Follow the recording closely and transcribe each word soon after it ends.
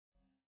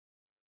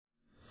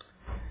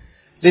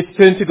Let's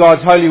turn to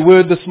God's holy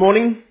word this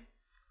morning.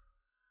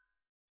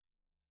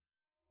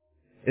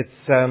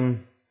 It's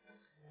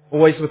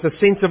always with a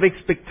sense of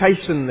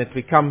expectation that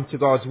we come to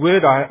God's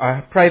word.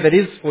 I pray that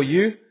is for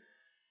you.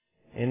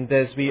 And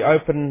as we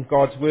open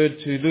God's word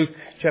to Luke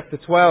chapter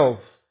 12,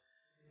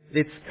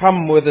 let's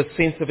come with a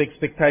sense of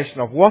expectation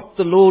of what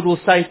the Lord will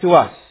say to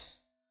us.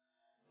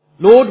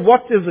 Lord,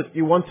 what is it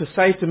you want to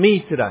say to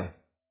me today?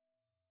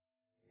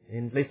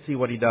 And let's see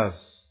what He does.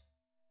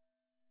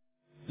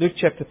 Luke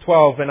chapter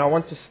 12, and I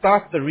want to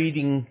start the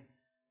reading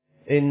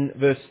in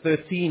verse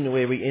 13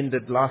 where we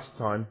ended last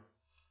time,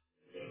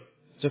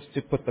 just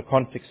to put the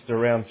context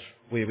around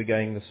where we're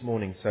going this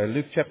morning. So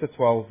Luke chapter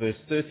 12, verse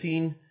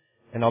 13,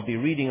 and I'll be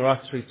reading right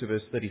through to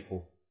verse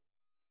 34.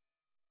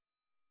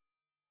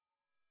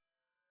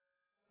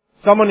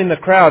 Someone in the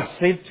crowd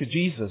said to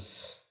Jesus,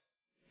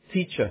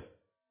 "Teacher,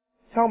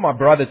 tell my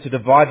brother to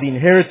divide the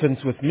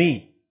inheritance with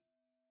me."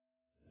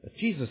 But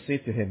Jesus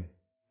said to him,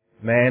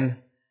 "Man,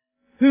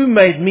 who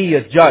made me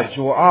a judge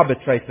or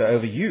arbitrator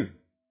over you?"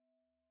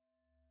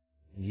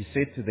 And He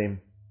said to them,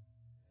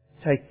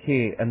 "Take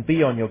care and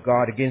be on your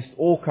guard against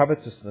all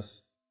covetousness,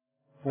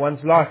 for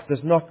one's life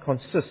does not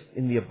consist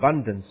in the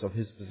abundance of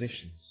his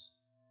possessions."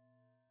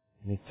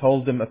 And He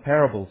told them a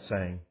parable,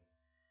 saying,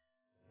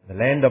 "The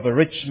land of a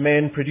rich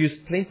man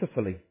produced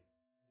plentifully,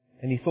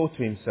 and he thought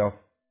to himself,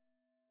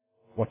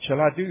 'What shall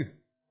I do?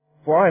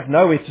 For I have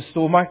nowhere to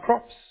store my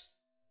crops.'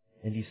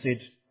 And he said,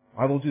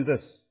 'I will do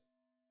this.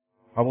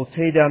 I will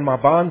tear down my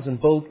barns and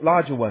build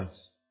larger ones.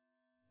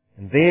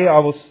 And there I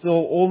will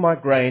store all my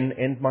grain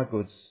and my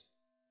goods.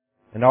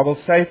 And I will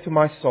say to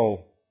my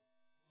soul,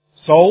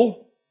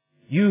 Soul,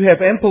 you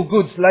have ample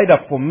goods laid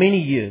up for many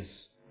years.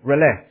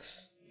 Relax,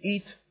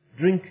 eat,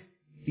 drink,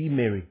 be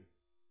merry.'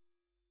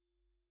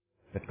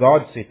 But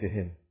God said to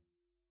him,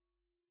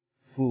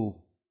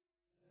 'Fool,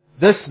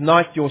 this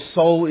night your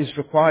soul is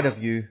required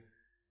of you,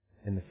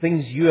 and the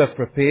things you have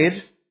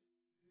prepared,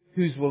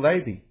 whose will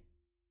they be?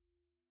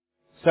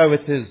 So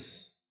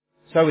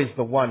is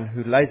the one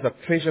who lays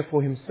up treasure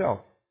for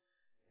himself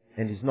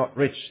and is not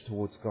rich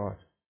towards God.'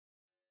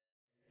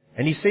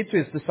 And He said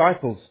to His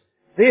disciples,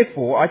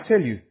 'Therefore I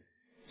tell you,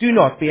 do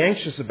not be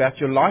anxious about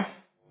your life,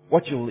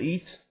 what you will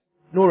eat,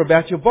 nor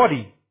about your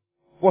body,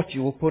 what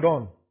you will put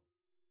on.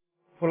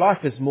 For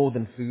life is more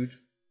than food,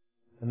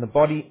 and the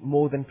body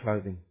more than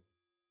clothing.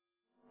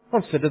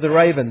 Consider the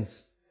ravens.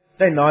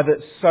 They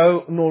neither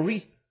sow nor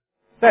reap.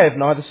 They have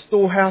neither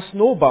storehouse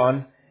nor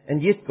barn,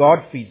 and yet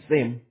God feeds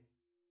them.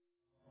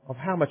 Of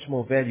how much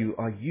more value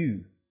are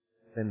you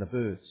than the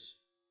birds?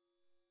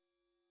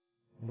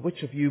 And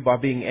which of you, by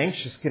being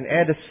anxious, can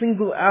add a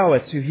single hour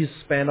to his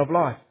span of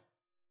life?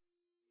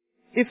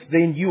 If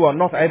then you are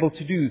not able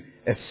to do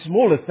as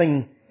small a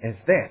thing as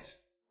that,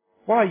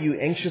 why are you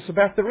anxious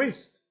about the rest?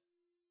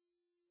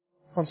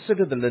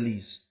 Consider the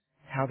lilies,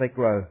 how they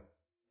grow.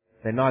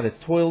 They neither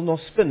toil nor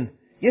spin.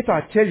 Yet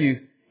I tell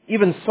you,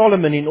 even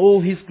Solomon in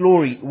all his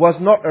glory was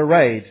not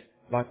arrayed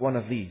like one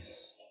of these.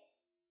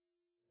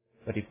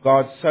 But if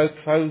God so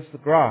clothes the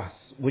grass,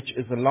 which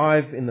is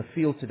alive in the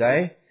field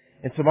today,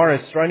 and tomorrow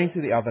is thrown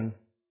into the oven,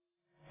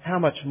 how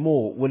much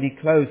more will He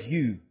clothe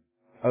you,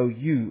 O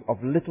you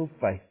of little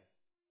faith?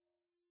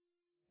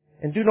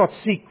 And do not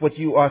seek what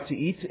you are to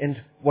eat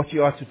and what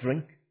you are to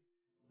drink,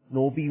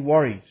 nor be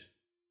worried.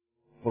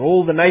 For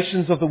all the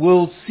nations of the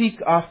world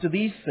seek after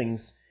these things,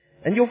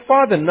 and your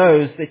Father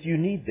knows that you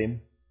need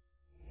them.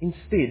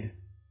 Instead,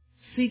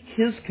 seek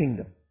His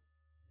kingdom,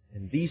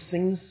 and these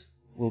things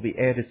will be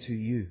added to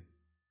you.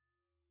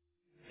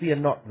 Fear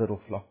not,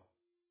 little flock,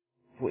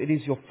 for it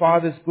is your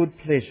Father's good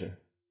pleasure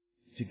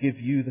to give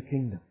you the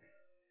kingdom.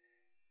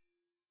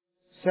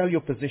 Sell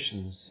your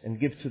possessions and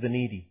give to the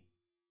needy.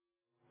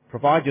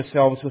 Provide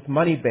yourselves with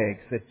money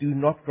bags that do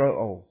not grow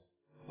old,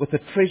 with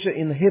a treasure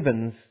in the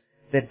heavens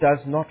that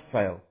does not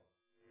fail,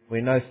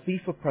 where no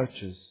thief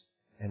approaches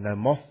and no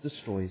moth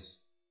destroys.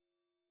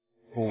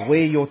 For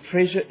where your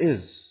treasure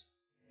is,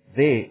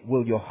 there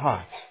will your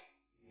heart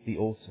be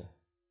also."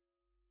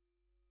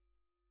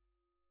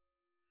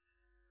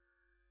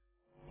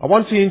 I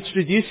want to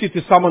introduce you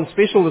to someone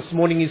special this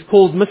morning. He's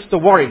called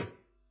Mr. Worry.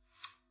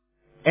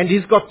 And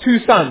he's got two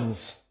sons.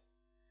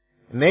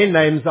 And their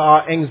names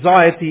are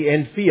Anxiety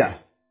and Fear.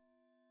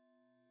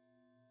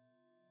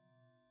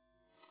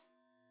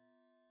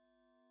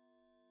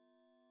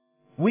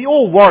 We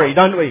all worry,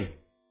 don't we?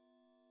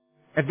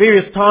 At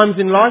various times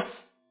in life.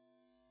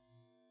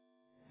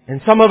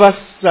 And some of us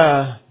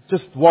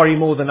just worry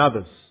more than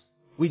others.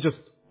 We just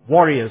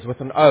warriors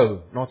with an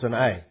O, not an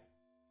A.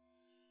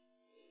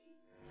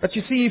 But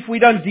you see, if we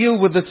don't deal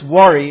with this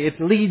worry, it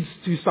leads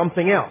to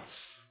something else.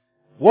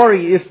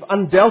 Worry, if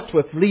undealt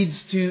with, leads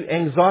to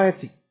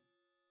anxiety.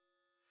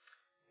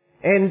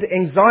 And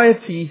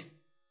anxiety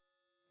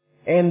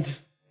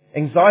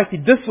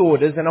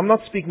disorders, and I'm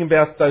not speaking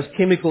about those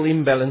chemical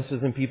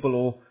imbalances in people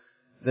or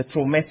the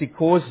traumatic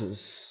causes,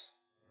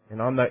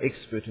 and I'm no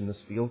expert in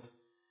this field,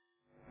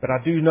 but I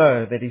do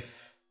know that if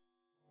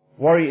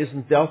worry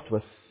isn't dealt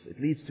with, it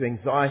leads to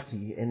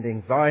anxiety, and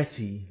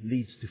anxiety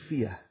leads to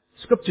fear.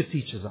 Scripture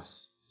teaches us.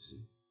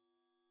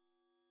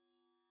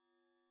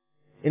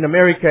 In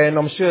America, and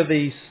I'm sure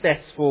the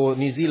stats for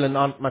New Zealand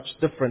aren't much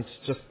different,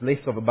 just less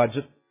of a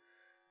budget.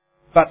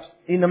 But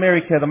in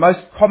America, the most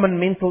common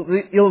mental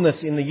illness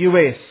in the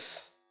US,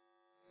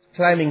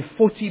 claiming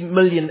 40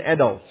 million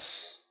adults.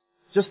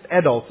 Just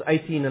adults,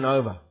 18 and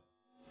over.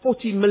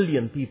 40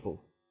 million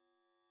people.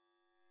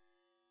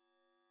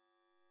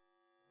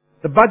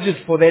 The budget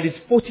for that is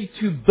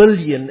 42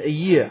 billion a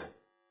year.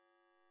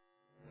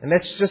 And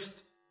that's just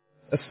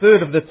a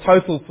third of the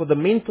total for the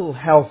mental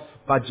health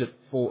budget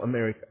for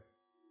America.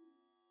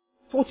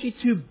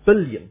 42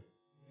 billion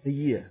a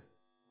year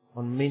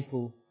on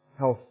mental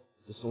health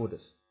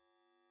disorders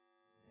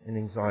and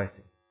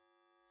anxiety.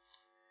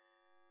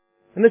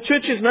 And the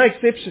church is no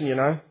exception, you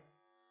know.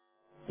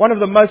 One of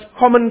the most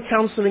common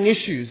counseling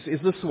issues is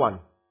this one,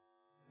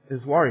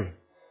 is worry.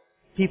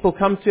 People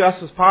come to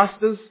us as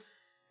pastors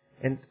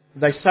and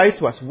they say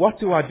to us, what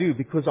do I do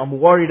because I'm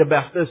worried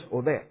about this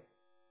or that?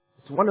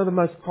 It's one of the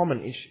most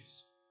common issues.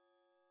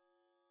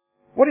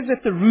 What is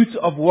at the root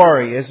of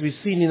worry, as we've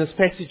seen in this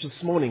passage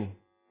this morning?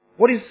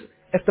 What is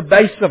at the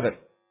base of it?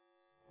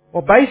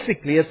 Well,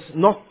 basically, it's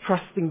not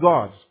trusting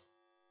God.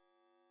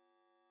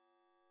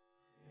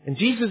 And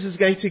Jesus is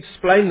going to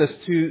explain this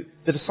to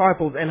the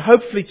disciples and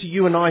hopefully to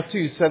you and I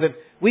too, so that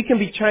we can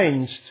be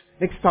changed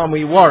next time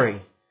we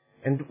worry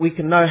and we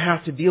can know how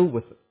to deal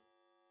with it.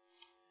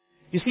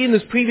 You see, in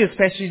this previous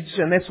passage,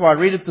 and that's why I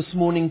read it this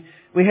morning,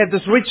 we had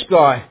this rich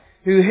guy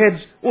who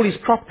had all his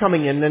crop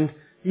coming in and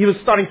he was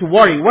starting to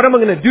worry, what am I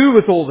going to do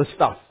with all this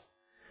stuff?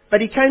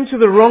 But he came to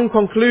the wrong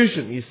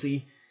conclusion, you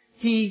see.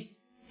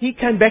 He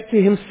came back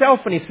to himself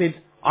and he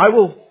said, I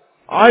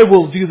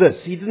will do this.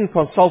 He didn't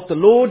consult the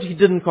Lord. He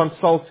didn't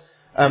consult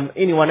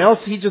anyone else.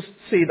 He just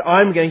said,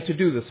 I'm going to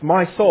do this.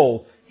 My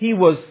soul. He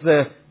was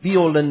the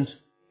be-all and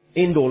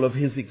end-all of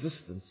his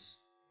existence.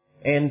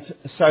 And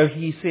so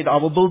he said, I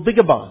will build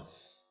bigger barns.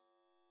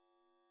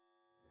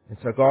 And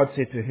so God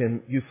said to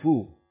him, you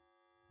fool.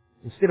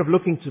 Instead of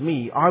looking to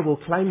me, I will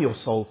claim your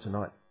soul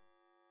tonight.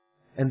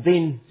 And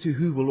then to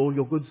who will all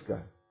your goods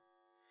go?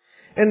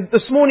 And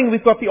this morning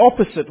we've got the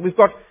opposite. We've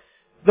got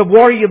the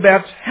worry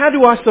about how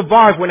do I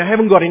survive when I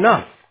haven't got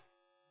enough?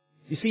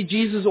 You see,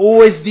 Jesus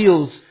always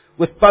deals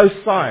with both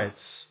sides,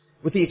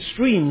 with the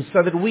extremes,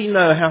 so that we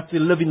know how to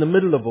live in the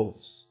middle of all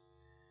this.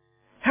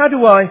 How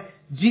do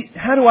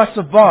I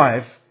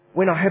survive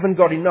when I haven't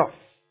got enough?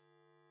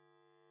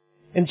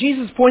 And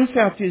Jesus points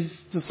out to his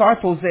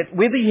disciples that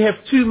whether you have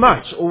too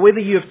much or whether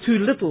you have too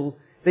little,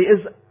 there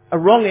is a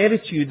wrong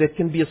attitude that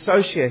can be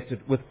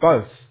associated with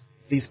both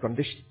these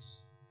conditions.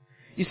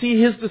 You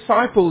see, his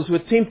disciples were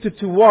tempted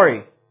to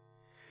worry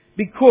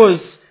because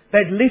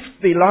they'd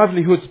left their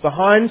livelihoods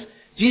behind.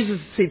 Jesus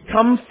said,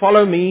 come,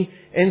 follow me.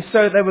 And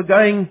so they were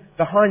going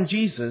behind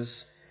Jesus.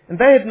 And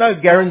they had no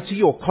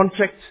guarantee or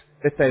contract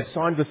that they had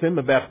signed with him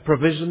about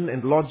provision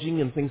and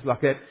lodging and things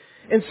like that.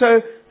 And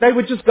so they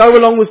would just go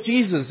along with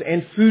Jesus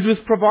and food was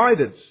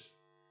provided.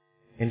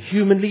 And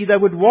humanly they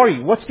would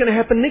worry. What's going to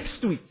happen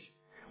next week?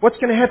 What's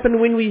going to happen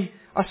when we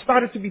are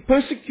started to be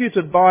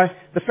persecuted by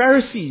the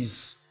Pharisees?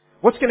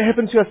 What's going to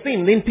happen to us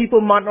then? Then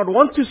people might not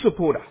want to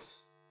support us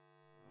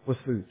with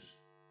food.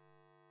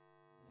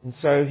 And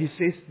so he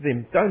says to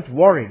them, don't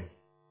worry.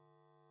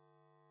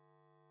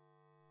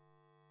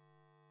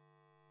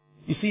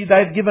 You see,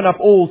 they've given up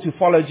all to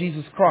follow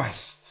Jesus Christ.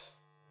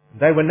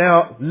 They were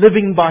now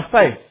living by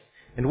faith.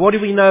 And what do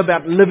we know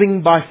about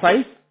living by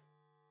faith?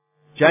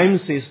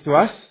 James says to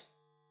us,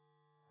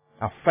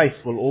 our faith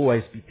will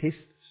always be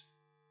tested.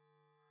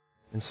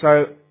 And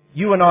so,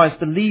 you and I as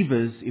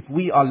believers, if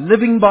we are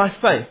living by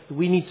faith,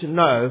 we need to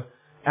know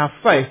our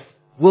faith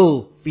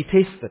will be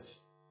tested.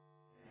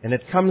 And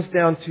it comes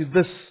down to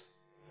this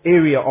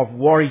area of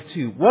worry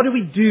too. What do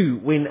we do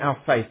when our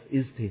faith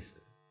is tested?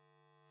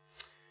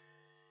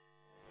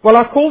 Well,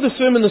 I called the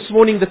sermon this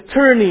morning the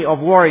tyranny of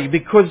worry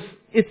because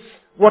it's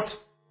what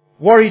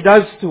worry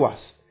does to us.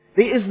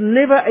 There is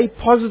never a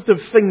positive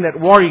thing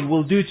that worry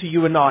will do to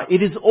you and I.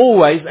 It is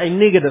always a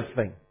negative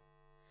thing.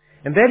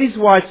 And that is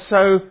why it's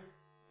so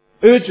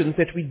urgent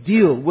that we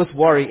deal with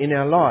worry in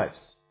our lives.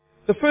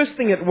 The first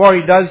thing that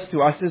worry does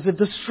to us is it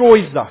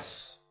destroys us.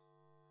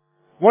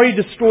 Worry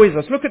destroys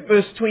us. Look at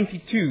verse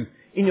 22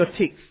 in your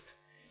text.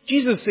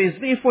 Jesus says,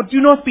 therefore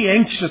do not be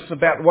anxious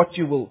about what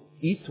you will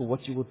eat or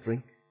what you will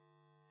drink.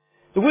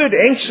 The word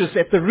anxious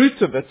at the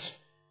root of it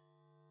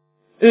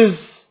is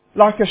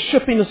like a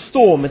ship in a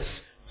storm. It's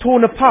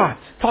torn apart,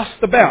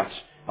 tossed about.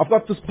 I've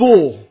got this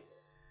ball.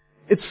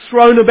 It's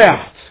thrown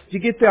about. Do you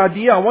get the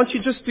idea? I want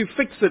you just to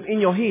fix it in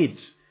your head.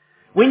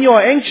 When you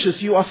are anxious,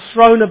 you are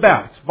thrown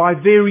about by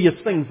various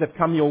things that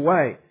come your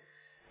way.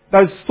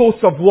 Those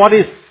thoughts of what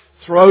if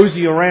throws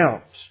you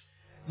around.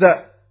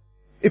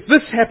 If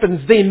this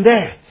happens, then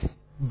that.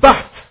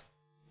 But,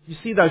 you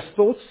see those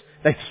thoughts?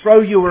 They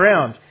throw you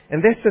around.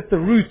 And that's at the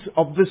root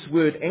of this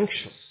word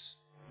anxious.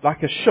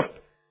 Like a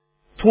ship,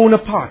 torn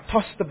apart,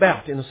 tossed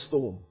about in a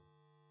storm.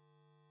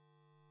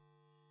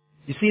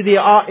 You see,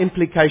 there are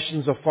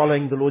implications of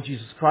following the Lord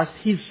Jesus Christ.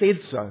 He said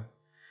so.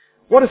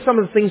 What are some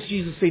of the things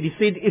Jesus said? He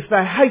said, if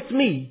they hate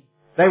me,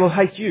 they will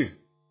hate you.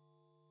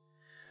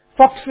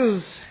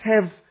 Foxes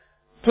have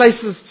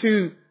places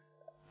to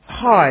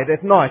hide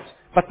at night,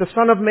 but the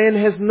Son of Man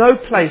has no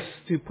place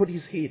to put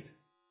his head.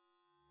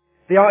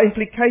 There are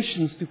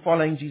implications to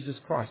following Jesus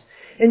Christ.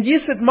 And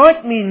yes, it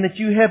might mean that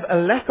you have a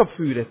lack of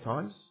food at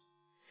times.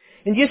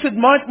 And yes, it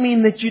might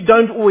mean that you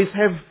don't always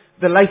have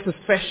the latest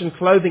fashion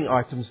clothing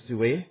items to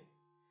wear.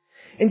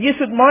 And yes,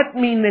 it might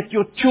mean that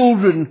your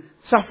children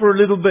suffer a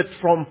little bit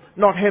from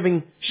not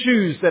having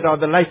shoes that are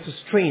the latest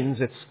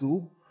trends at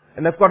school,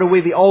 and they've got to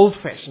wear the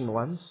old-fashioned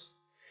ones.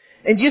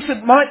 And yes,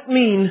 it might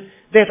mean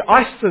that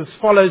ISIS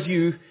follows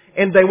you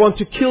and they want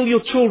to kill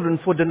your children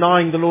for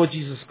denying the Lord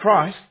Jesus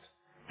Christ.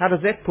 How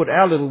does that put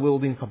our little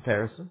world in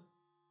comparison?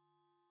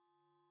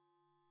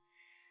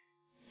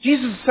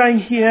 Jesus is saying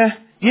here,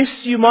 yes,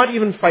 you might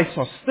even face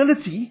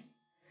hostility.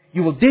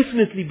 You will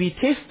definitely be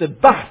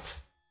tested, but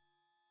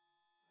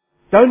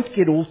don't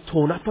get all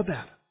torn up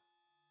about it.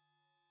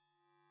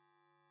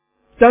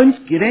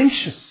 Don't get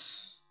anxious.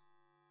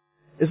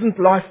 Isn't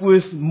life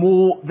worth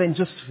more than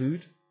just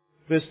food?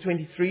 Verse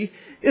 23.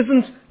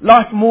 Isn't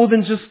life more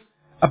than just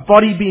a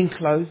body being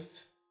clothed?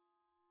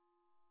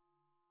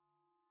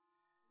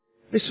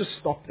 Let's just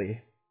stop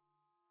there.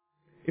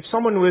 If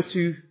someone were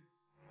to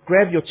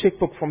grab your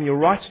checkbook from you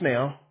right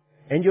now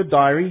and your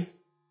diary,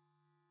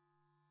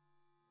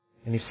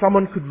 and if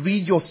someone could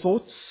read your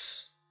thoughts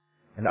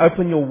and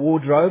open your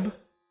wardrobe,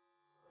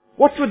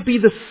 what would be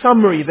the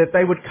summary that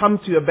they would come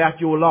to about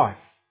your life?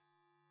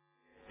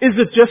 Is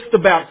it just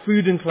about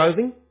food and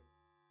clothing?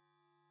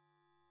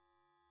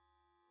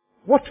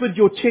 What would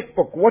your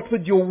checkbook, what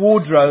would your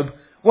wardrobe,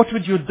 what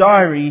would your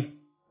diary,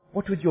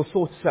 what would your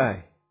thoughts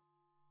say?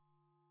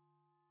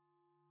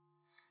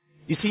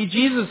 You see,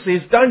 Jesus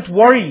says, don't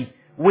worry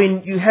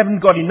when you haven't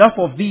got enough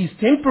of these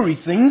temporary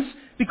things,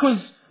 because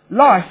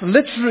life,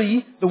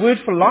 literally, the word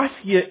for life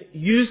here,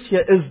 used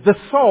here is the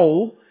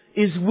soul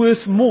is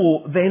worth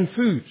more than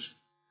food.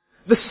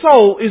 The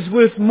soul is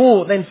worth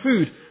more than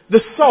food.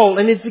 The soul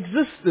and its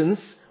existence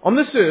on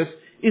this earth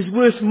is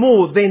worth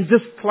more than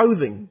just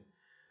clothing.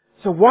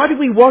 So why do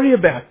we worry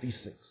about these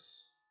things?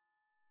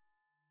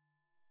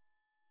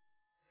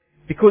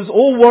 Because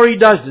all worry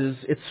does is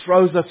it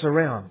throws us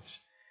around.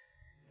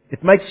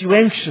 It makes you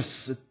anxious.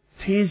 It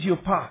tears you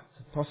apart.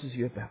 It tosses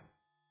you about.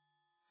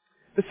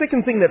 The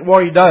second thing that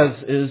worry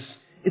does is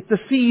it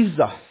deceives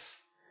us.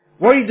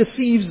 Worry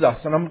deceives us,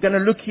 and I'm going to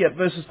look here at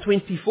verses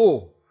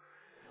 24.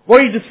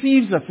 Worry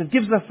deceives us. It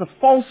gives us a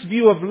false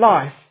view of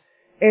life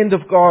and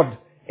of God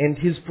and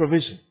His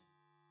provision.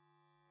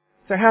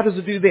 So how does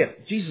it do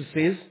that? Jesus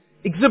says,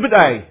 Exhibit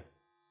A.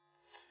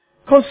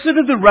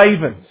 Consider the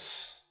ravens.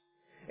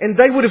 And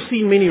they would have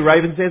seen many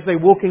ravens as they're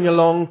walking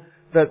along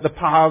the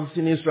paths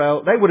in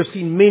Israel. They would have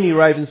seen many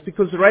ravens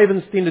because the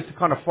ravens tended to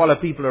kind of follow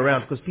people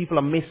around because people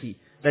are messy.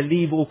 They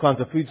leave all kinds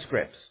of food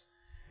scraps.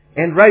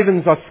 And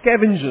ravens are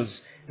scavengers.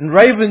 And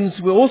ravens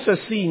were also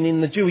seen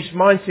in the Jewish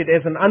mindset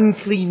as an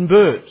unclean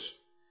bird.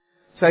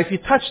 So if you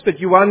touched it,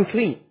 you were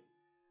unclean.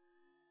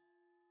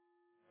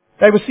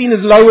 They were seen as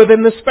lower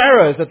than the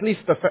sparrows. At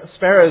least the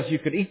sparrows, you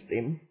could eat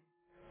them.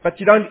 But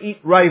you don't eat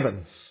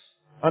ravens.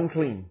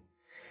 Unclean.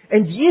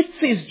 And yet,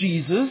 says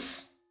Jesus,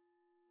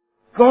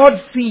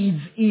 God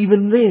feeds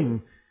even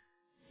them.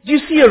 Do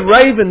you see a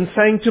raven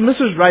saying to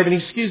Mrs. Raven,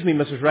 excuse me,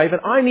 Mrs. Raven,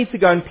 I need to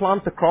go and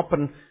plant the crop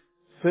and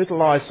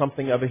fertilize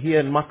something over here,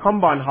 and my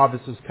combine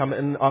harvesters come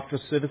in after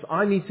service.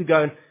 I need to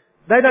go and...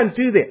 They don't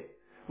do that.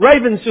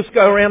 Ravens just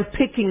go around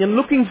pecking and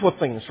looking for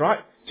things, right,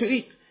 to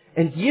eat.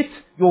 And yet,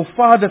 your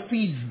Father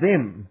feeds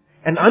them,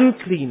 an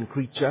unclean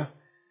creature.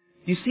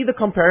 Do you see the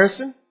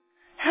comparison?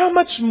 How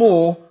much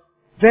more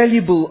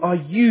valuable are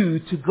you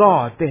to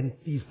God than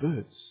these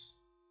birds?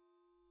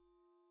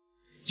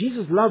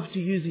 Jesus loved to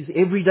use these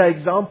everyday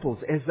examples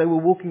as they were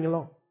walking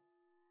along.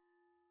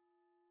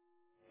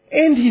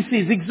 And he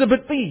says,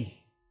 Exhibit B.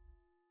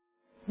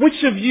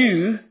 Which of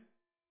you,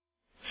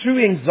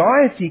 through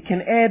anxiety,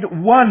 can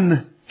add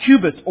 1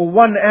 cubit or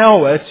 1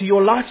 hour to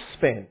your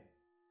lifespan?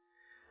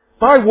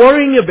 By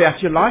worrying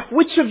about your life,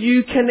 which of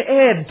you can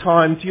add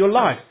time to your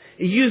life?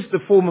 He used the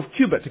form of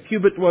cubit. A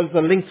cubit was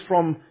the length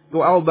from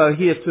your elbow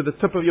here to the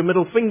tip of your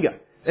middle finger.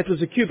 That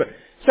was a cubit.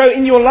 So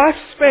in your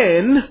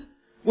lifespan,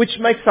 which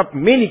makes up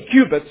many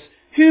cubits,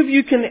 who of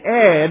you can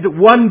add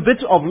 1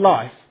 bit of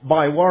life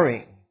by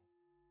worrying?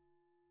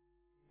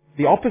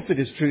 The opposite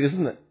is true,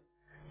 isn't it?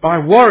 By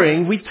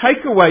worrying, we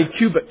take away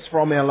cubits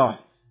from our life.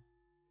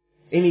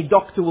 Any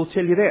doctor will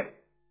tell you that.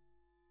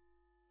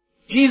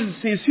 Jesus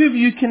says, who of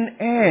you can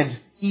add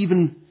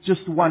even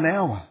just 1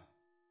 hour?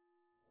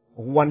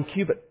 Or 1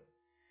 cubit?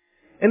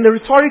 And the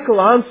rhetorical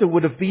answer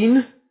would have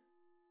been,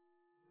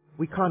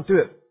 we can't do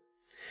it.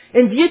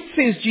 And yet,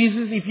 says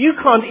Jesus, if you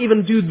can't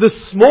even do this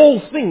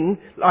small thing,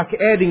 like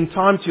adding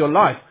time to your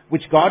life,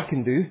 which God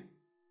can do,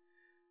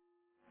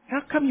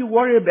 how come you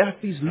worry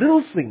about these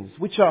little things,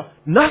 which are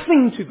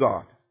nothing to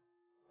God,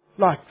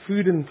 like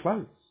food and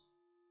clothes?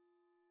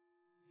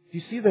 Do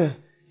you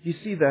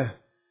see the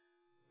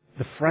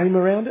frame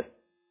around it?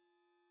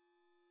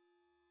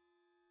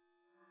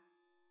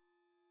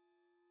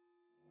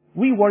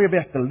 We worry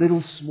about the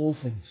little small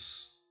things.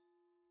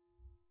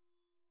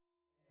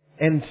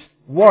 And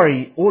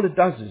worry, all it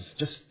does is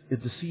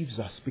it deceives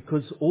us,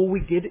 because all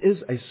we get is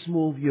a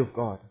small view of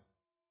God.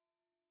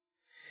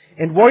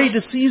 And worry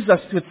deceives us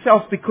to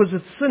itself because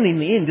it's sin in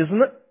the end,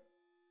 isn't it?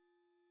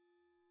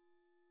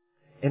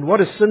 And what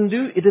does sin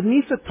do? It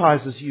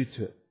anesthetizes you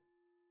to it.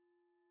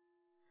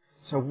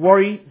 So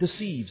worry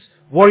deceives.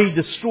 Worry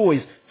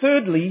destroys.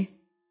 Thirdly,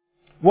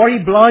 worry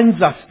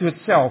blinds us to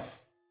itself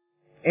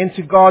and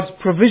to God's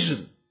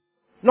provision.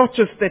 Not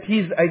just that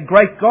He's a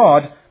great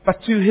God,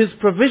 but to His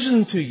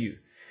provision to you.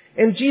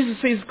 And Jesus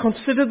says,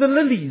 consider the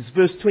lilies,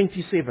 verse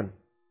 27.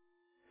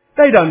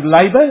 They don't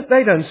labor,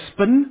 they don't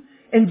spin,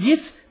 and yet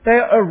they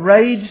are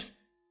arrayed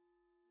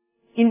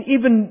in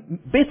even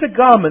better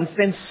garments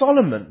than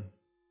Solomon.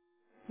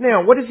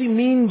 Now, what does He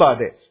mean by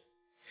that?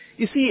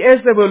 You see,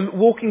 as they were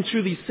walking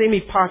through these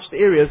semi-parched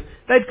areas,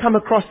 they'd come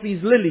across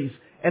these lilies,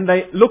 and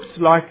they looked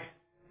like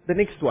the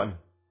next one.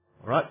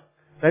 Alright?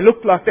 They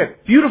looked like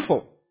that.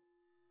 Beautiful.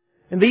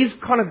 And these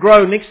kind of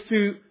grow next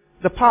to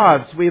the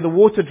paths where the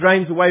water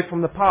drains away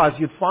from the paths.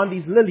 You'd find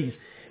these lilies.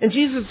 And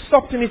Jesus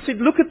stopped and He said,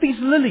 look at these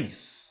lilies.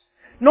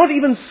 Not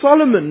even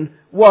Solomon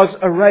was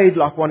arrayed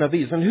like one of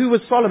these. And who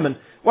was Solomon?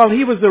 Well,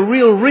 he was a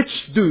real rich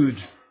dude.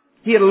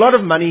 He had a lot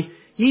of money.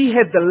 He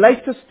had the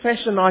latest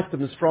fashion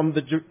items from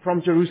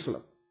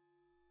Jerusalem.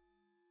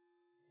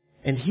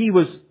 And he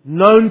was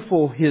known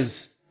for his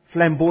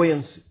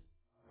flamboyancy,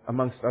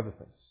 amongst other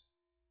things.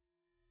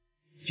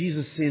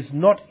 Jesus says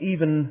not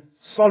even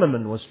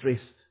Solomon was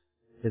dressed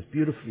as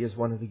beautifully as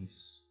one of these.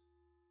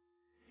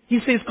 He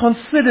says,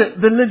 consider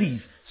the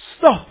lilies.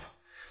 Stop.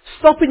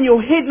 Stop in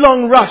your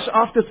headlong rush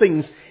after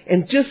things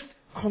and just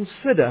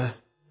consider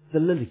the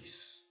lilies.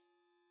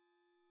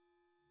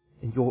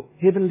 And your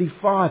heavenly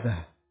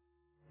Father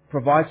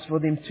provides for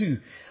them too.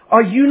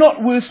 Are you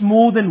not worth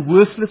more than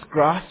worthless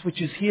grass,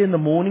 which is here in the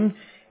morning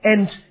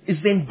and is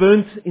then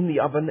burnt in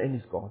the oven and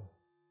is gone?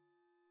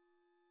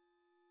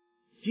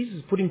 Jesus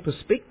is putting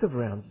perspective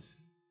around this.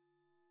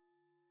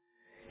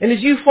 And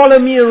as you follow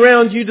me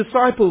around, you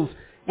disciples,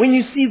 when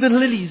you see the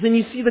lilies and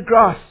you see the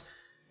grass,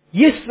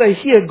 yes, they're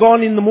here,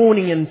 gone in the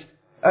morning, and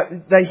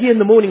they're here in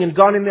the morning and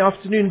gone in the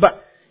afternoon,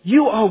 but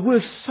you are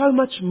worth so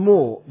much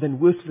more than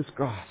worthless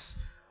grass.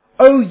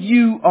 O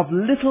you of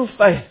little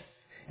faith.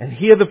 And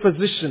here the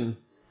physician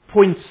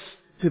points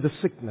to the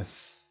sickness.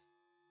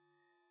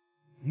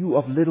 You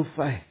of little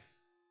faith.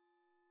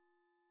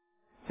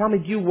 Tell me,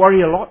 do you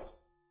worry a lot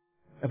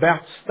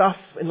about stuff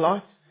in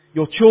life?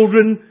 Your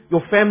children,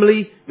 your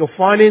family, your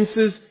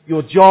finances,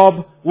 your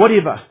job,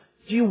 whatever.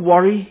 Do you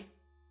worry?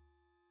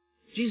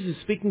 Jesus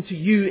is speaking to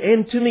you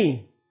and to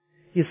me.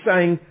 He's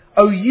saying,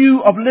 O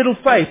you of little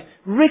faith,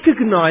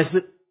 recognize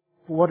it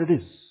for what it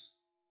is.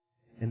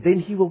 And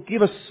then He will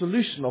give us a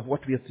solution of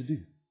what we have to do.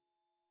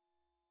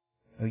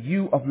 O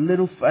you of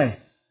little faith.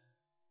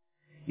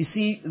 You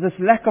see, this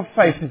lack of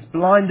faith has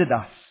blinded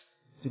us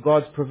to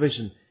God's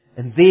provision,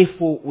 and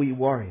therefore we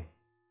worry.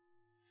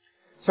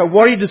 So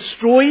worry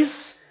destroys,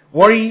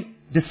 worry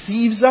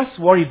deceives us,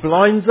 worry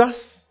blinds us.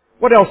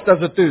 What else does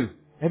it do?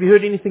 Have you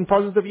heard anything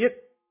positive yet?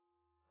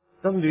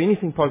 It doesn't do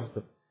anything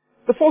positive.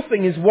 The fourth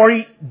thing is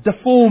worry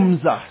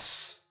deforms us.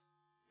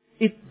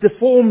 It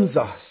deforms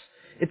us.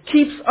 It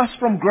keeps us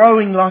from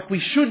growing like we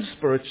should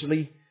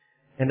spiritually,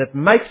 and it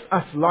makes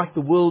us like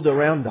the world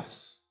around us.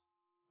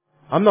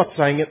 I'm not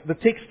saying it, the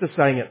text is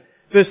saying it.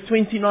 Verse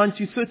 29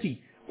 to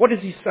 30. What does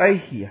He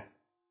say here?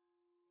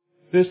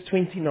 Verse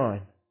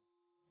 29.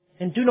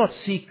 And do not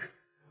seek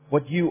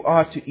what you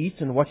are to eat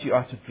and what you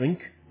are to drink,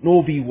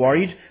 nor be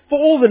worried, for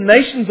all the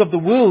nations of the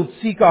world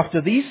seek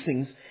after these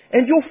things,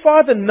 and your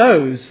Father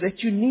knows that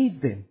you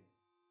need them.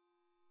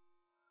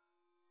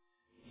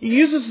 He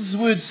uses this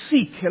word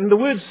seek, and the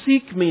word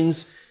seek means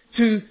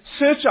to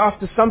search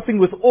after something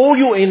with all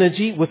your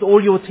energy, with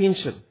all your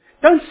attention.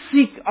 Don't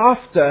seek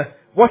after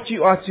what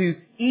you are to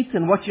eat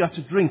and what you are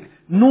to drink,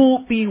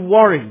 nor be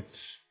worried.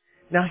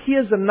 Now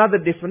here's another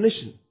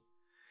definition.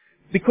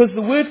 Because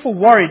the word for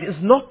worried is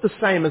not the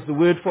same as the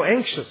word for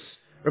anxious.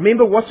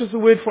 Remember, what is the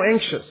word for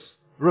anxious?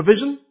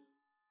 Revision?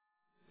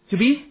 To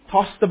be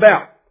tossed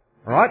about,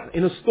 right?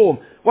 In a storm.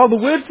 Well, the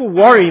word for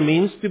worry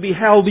means to be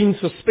held in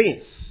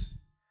suspense.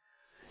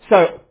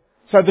 So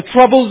the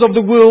troubles of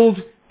the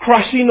world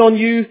crush in on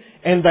you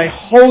and they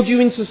hold you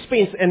in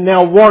suspense, and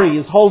now worry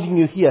is holding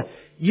you here.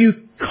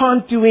 You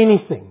can't do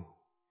anything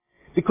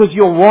because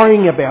you're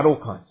worrying about all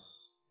kinds.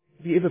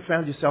 Have you ever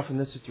found yourself in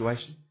this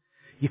situation?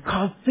 You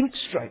can't think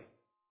straight.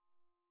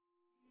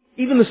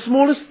 Even the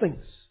smallest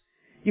things.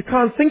 You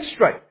can't think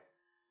straight.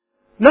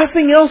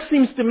 Nothing else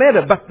seems to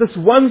matter but this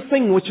one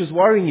thing which is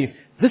worrying you.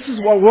 This is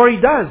what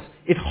worry does.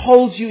 It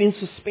holds you in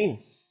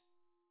suspense.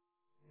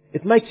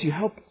 It makes you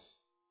helpless.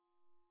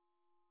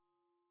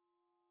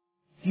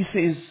 He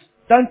says,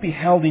 don't be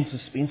held in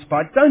suspense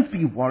by it. Don't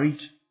be worried.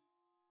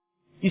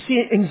 You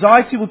see,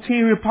 anxiety will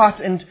tear you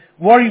apart and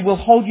worry will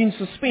hold you in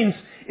suspense.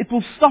 It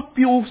will stop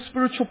your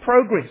spiritual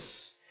progress.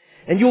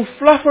 And you'll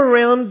fluff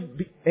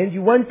around and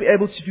you won't be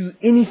able to do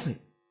anything.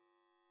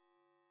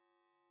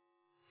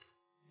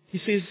 He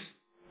says,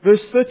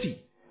 verse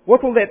 30,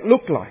 what will that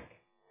look like?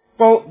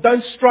 Well,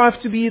 don't strive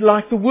to be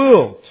like the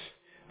world.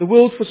 The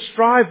world for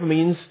strive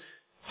means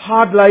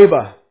hard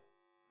labor.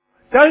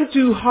 Don't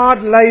do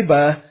hard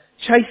labor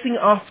chasing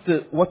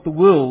after what the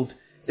world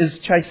is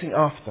chasing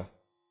after.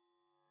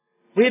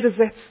 Where does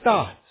that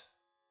start?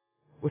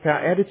 With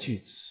our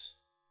attitudes.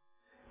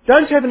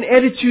 Don't have an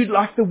attitude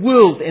like the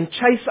world and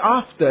chase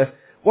after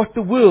what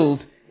the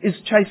world is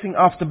chasing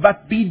after,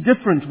 but be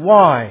different.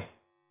 Why?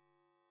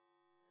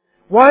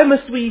 Why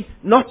must we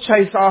not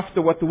chase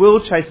after what the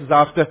world chases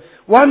after?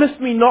 Why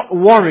must we not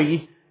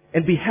worry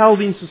and be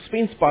held in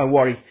suspense by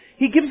worry?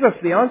 He gives us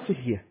the answer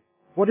here.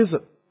 What is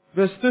it?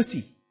 Verse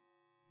 30.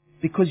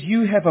 Because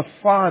you have a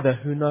Father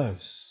who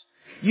knows.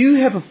 You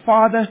have a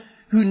Father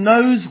who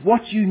knows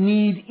what you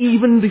need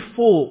even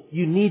before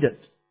you need it.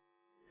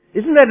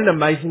 Isn't that an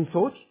amazing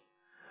thought?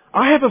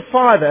 I have a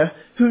Father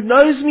who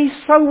knows me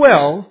so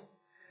well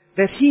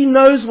that He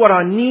knows what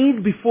I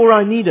need before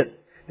I need it.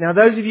 Now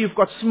those of you who've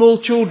got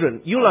small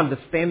children, you'll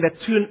understand that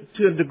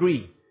to a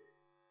degree.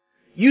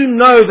 You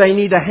know they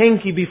need a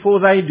hanky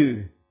before they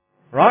do.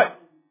 Right?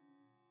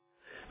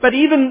 But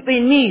even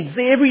their needs,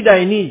 their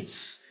everyday needs,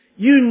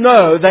 you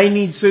know they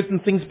need certain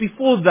things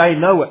before they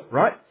know it.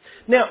 Right?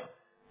 Now,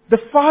 the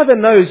Father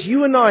knows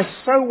you and I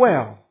so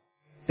well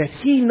that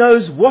He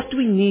knows what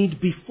we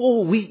need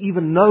before we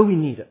even know we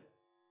need it.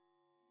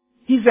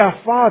 He's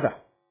our Father.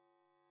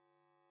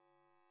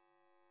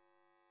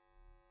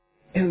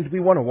 And we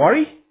want to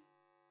worry?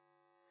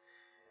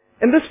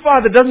 And this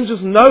Father doesn't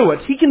just know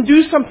it. He can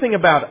do something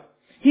about it.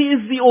 He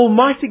is the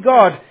Almighty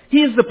God. He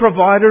is the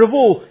provider of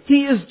all.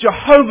 He is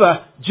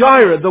Jehovah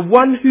Jireh, the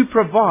one who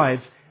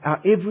provides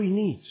our every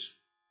need.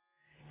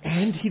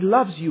 And He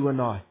loves you and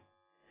I.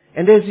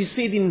 And as He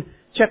said in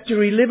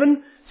chapter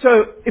 11,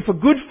 so if a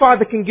good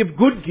Father can give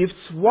good gifts,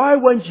 why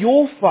won't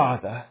your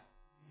Father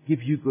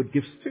give you good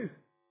gifts too?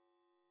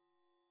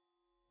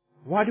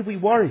 Why do we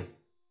worry?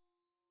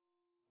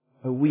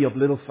 Oh, we of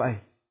little faith.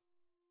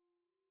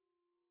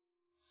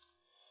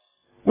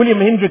 William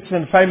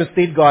Hendrickson, famous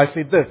dead guy,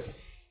 said this.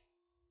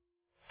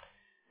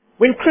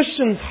 When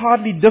Christians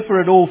hardly differ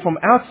at all from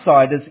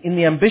outsiders in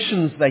the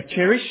ambitions they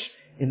cherish,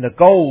 in the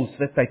goals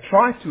that they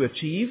try to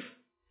achieve,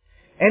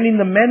 and in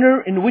the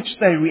manner in which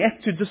they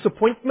react to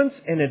disappointments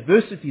and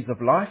adversities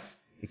of life,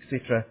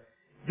 etc.,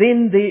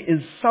 then there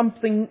is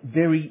something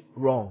very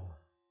wrong.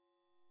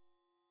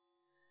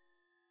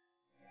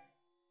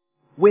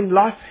 When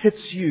life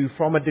hits you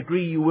from a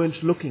degree you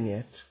weren't looking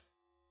at,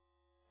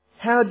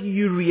 how do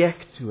you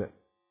react to it?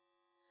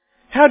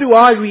 How do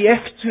I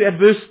react to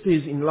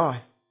adversities in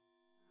life?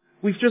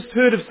 We've just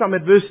heard of some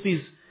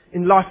adversities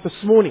in life this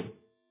morning.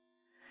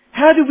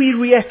 How do we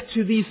react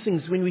to these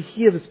things when we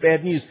hear this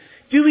bad news?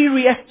 Do we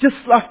react just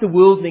like the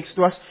world next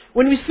to us?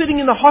 When we're sitting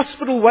in the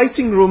hospital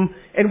waiting room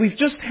and we've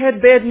just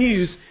had bad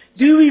news,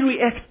 do we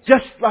react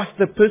just like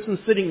the person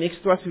sitting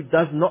next to us who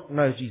does not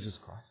know Jesus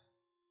Christ?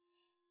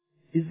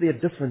 Is there a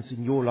difference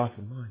in your life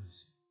and mine?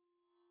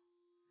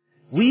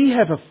 We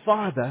have a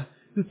Father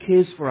who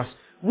cares for us.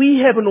 We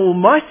have an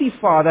Almighty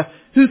Father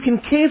who can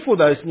care for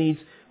those needs.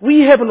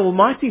 We have an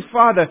Almighty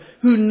Father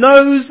who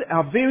knows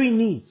our very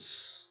needs.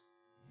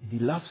 And He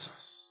loves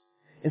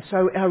us. And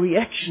so our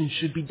reaction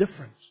should be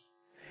different.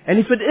 And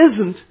if it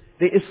isn't,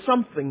 there is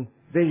something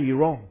very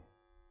wrong.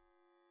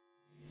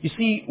 You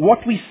see,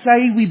 what we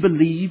say we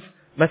believe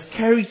must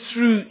carry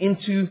through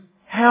into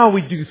how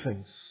we do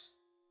things.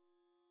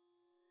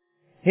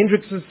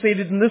 Hendrickson said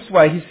it in this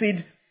way. He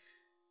said,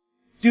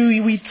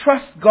 do we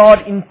trust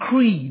God in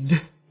creed?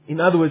 In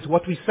other words,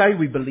 what we say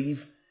we believe,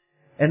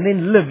 and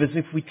then live as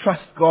if we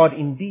trust God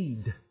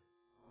indeed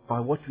by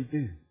what we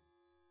do.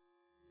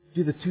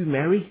 Do the two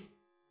marry?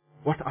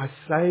 What I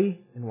say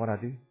and what I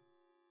do?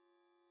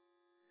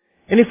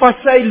 And if I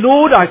say,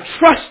 Lord, I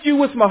trust you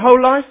with my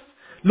whole life.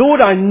 Lord,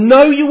 I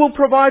know you will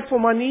provide for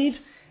my need.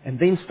 And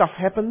then stuff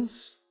happens.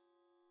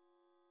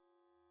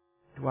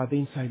 Do I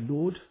then say,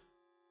 Lord,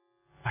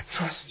 I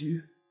trust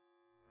you.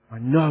 I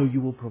know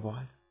you will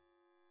provide.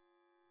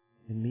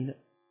 And mean it?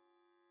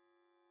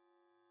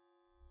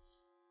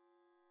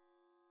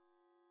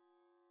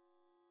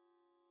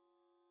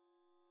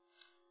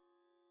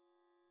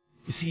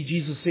 You see,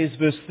 Jesus says,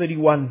 verse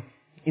 31,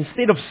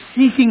 instead of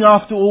seeking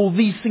after all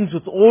these things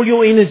with all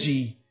your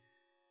energy,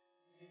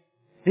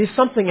 there's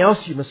something else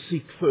you must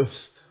seek first.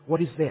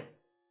 What is that?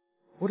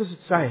 What does it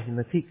say in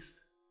the text?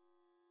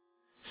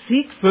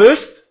 Seek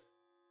first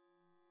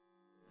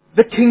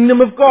the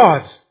kingdom of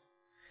God.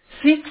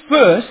 Seek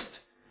first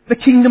the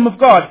kingdom of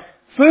God.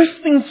 First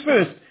things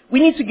first.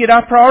 We need to get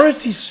our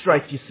priorities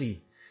straight, you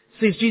see.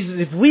 Says Jesus,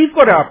 if we've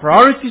got our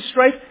priorities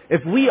straight,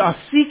 if we are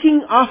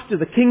seeking after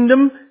the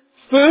kingdom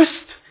first,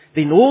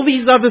 then all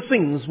these other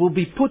things will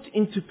be put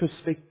into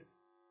perspective.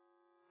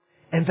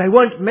 And they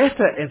won't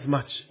matter as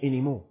much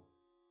anymore.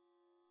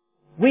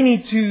 We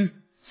need to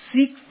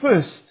seek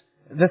first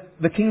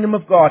the kingdom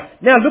of God.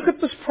 Now look at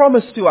this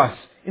promise to us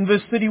in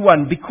verse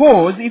 31.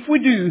 Because if we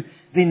do,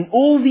 then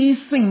all these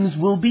things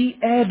will be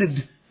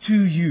added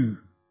to you.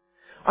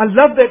 I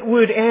love that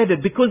word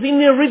added because in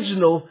the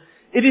original,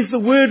 it is the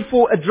word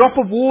for a drop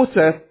of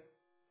water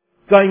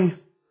going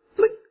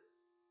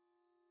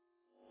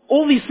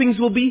all these things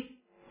will be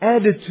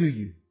added to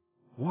you.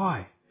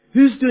 Why?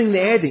 Who's doing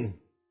the adding?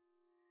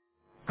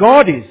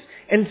 God is.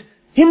 And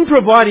Him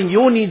providing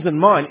your needs and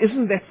mine,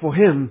 isn't that for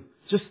Him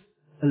just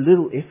a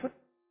little effort?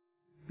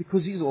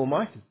 Because He's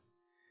Almighty.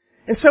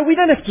 And so we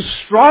don't have to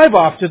strive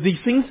after these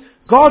things.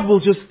 God will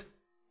just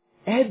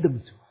add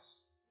them to us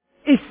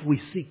if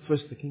we seek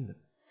first the kingdom.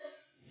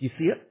 Do you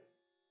see it?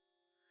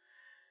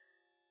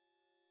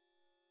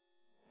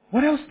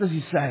 What else does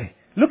He say?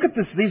 Look at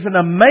this. There's an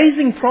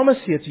amazing promise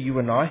here to you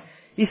and I.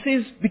 He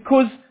says,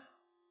 because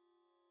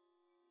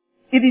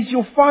it is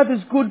your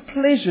Father's good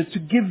pleasure to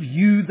give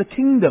you the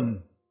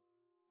kingdom.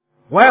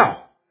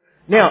 Wow.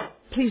 Now,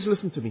 please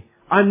listen to me.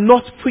 I'm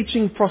not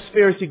preaching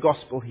prosperity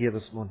gospel here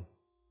this morning.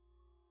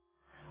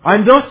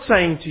 I'm not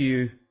saying to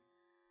you,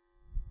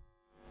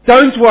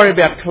 don't worry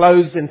about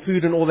clothes and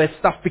food and all that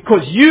stuff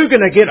because you're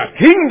going to get a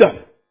kingdom.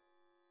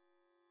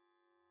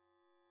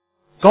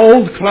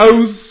 Gold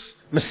clothes,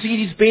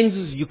 Mercedes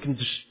Benzes, you can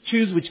just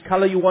choose which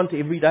color you want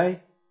every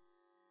day.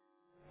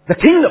 The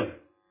kingdom.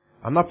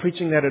 I'm not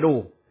preaching that at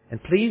all.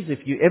 And please, if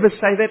you ever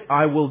say that,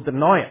 I will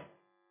deny it.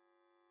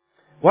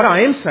 What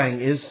I am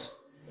saying is,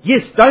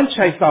 yes, don't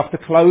chase after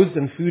clothes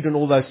and food and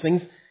all those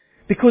things,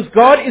 because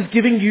God is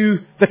giving you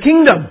the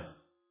kingdom.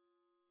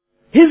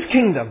 His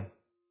kingdom.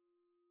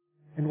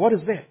 And what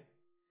is that?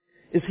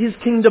 Is His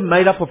kingdom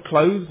made up of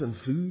clothes and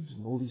food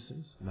and all these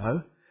things?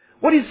 No.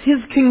 What is His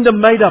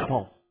kingdom made up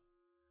of?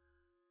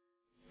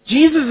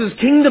 Jesus'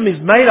 kingdom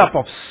is made up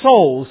of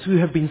souls who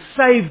have been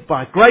saved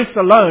by grace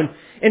alone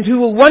and who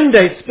will one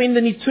day spend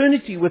an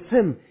eternity with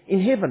Him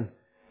in heaven.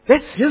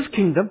 That's His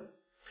kingdom.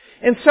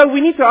 And so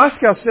we need to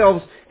ask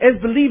ourselves,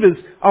 as believers,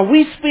 are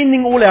we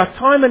spending all our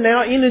time and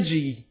our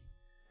energy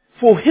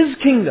for His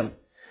kingdom?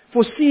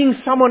 For seeing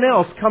someone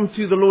else come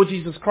to the Lord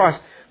Jesus Christ?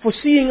 For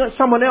seeing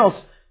someone else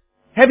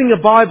having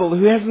a Bible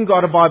who hasn't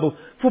got a Bible?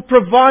 For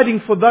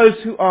providing for those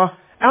who are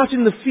out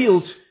in the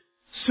field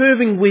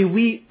serving where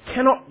we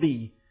cannot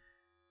be?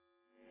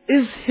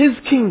 Is His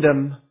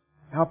kingdom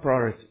our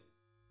priority?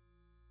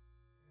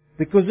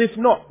 Because if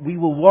not, we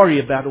will worry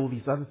about all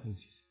these other things.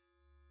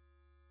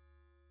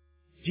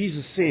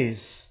 Jesus says,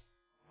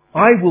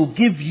 I will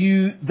give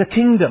you the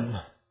kingdom.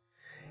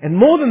 And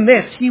more than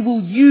that, He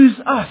will use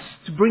us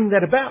to bring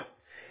that about.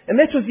 And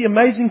that was the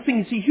amazing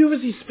thing. See, who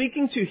was He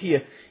speaking to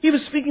here? He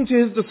was speaking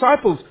to His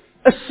disciples.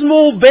 A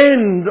small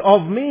band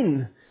of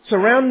men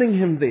surrounding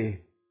Him there.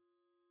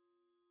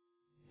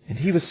 And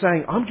He was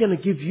saying, I'm going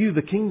to give you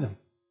the kingdom.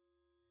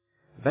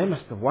 They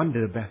must have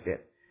wondered about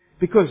that.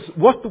 Because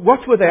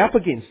what were they up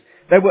against?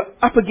 They were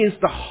up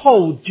against the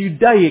whole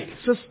Judaic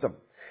system.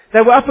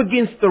 They were up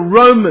against the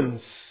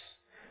Romans.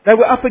 They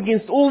were up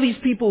against all these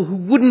people who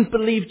wouldn't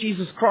believe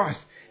Jesus Christ.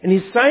 And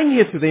He's saying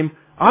here to them,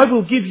 I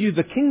will give you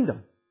the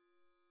kingdom.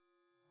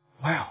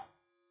 Wow.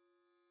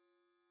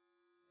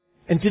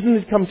 And didn't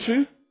it come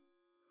true?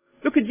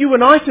 Look at you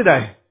and I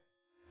today.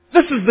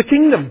 This is the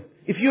kingdom.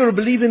 If you're a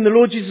believer in the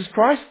Lord Jesus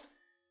Christ,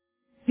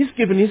 He's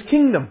given His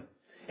kingdom.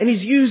 And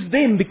He's used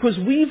them because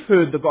we've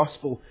heard the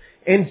gospel.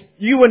 And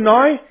you and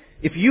I,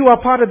 if you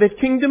are part of that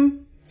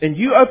kingdom, and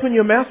you open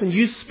your mouth and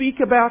you speak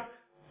about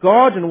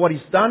God and what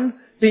He's done,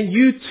 then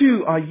you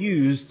too are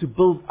used to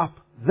build up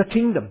the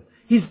kingdom.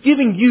 He's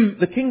giving you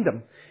the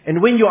kingdom.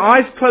 And when your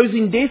eyes close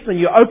in death and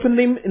you open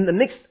them in the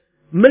next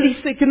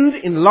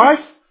millisecond in life,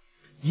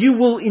 you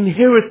will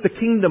inherit the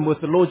kingdom with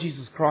the Lord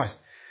Jesus Christ.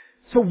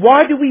 So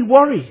why do we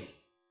worry?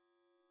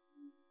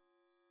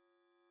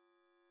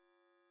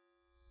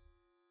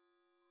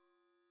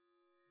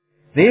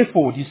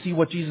 Therefore, do you see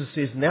what Jesus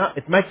says now?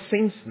 It makes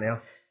sense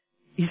now.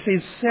 He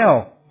says,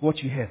 sell what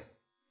you have.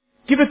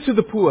 Give it to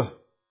the poor.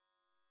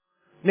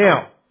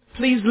 Now,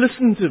 please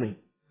listen to me.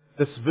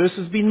 This verse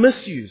has been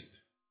misused.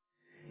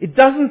 It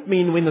doesn't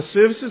mean when the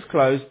service is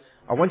closed,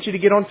 I want you to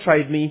get on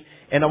Trade Me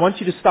and I want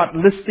you to start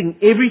listing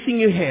everything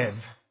you have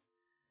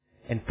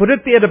and put it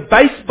there at a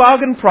base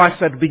bargain price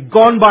that'll be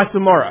gone by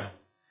tomorrow.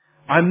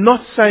 I'm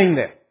not saying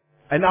that.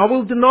 And I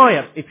will deny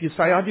it if you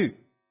say I do.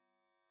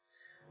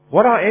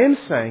 What I am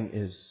saying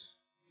is,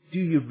 do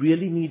you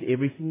really need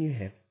everything you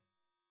have?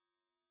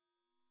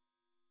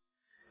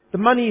 The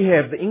money you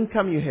have, the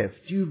income you have,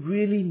 do you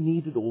really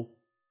need it all?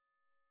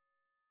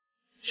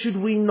 Should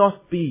we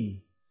not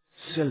be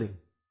selling?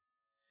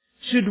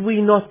 Should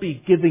we not be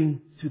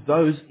giving to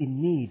those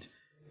in need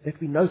that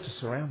we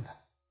notice around us?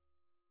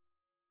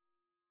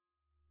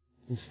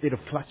 Instead of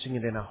clutching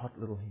it in our hot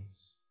little hands.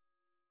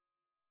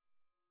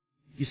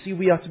 You see,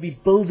 we are to be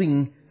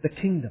building the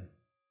kingdom.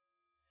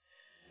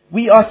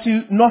 We are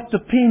to not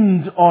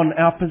depend on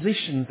our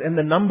possessions and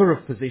the number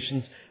of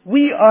possessions.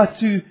 We are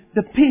to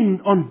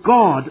depend on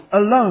God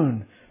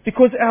alone.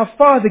 Because our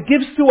Father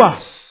gives to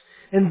us.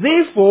 And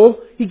therefore,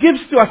 He gives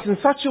to us in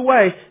such a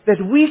way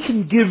that we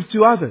can give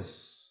to others.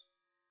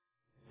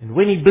 And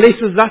when He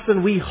blesses us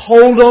and we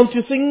hold on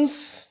to things,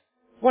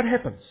 what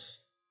happens?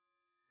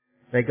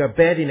 They go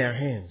bad in our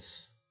hands.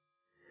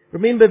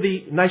 Remember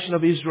the nation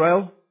of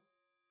Israel?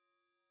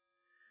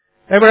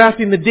 They were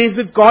out in the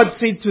desert. God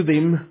said to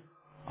them,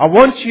 I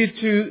want you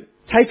to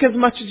take as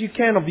much as you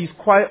can of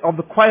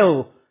the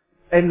quail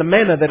in the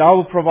manna that I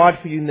will provide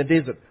for you in the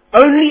desert.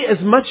 Only as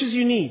much as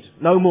you need,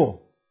 no more.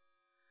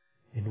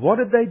 And what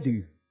did they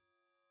do?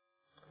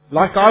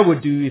 Like I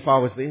would do if I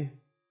was there.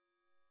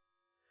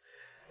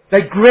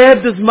 They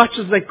grabbed as much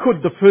as they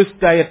could the first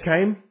day it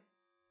came.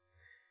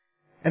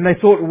 And they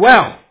thought,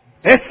 wow,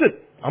 that's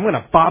it. I'm going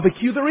to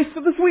barbecue the rest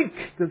of this week.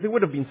 Because there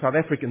would have been South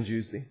African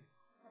Jews there.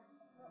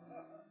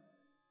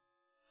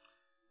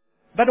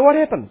 But what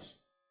happened?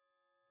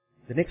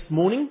 The next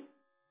morning,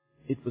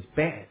 it was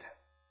bad.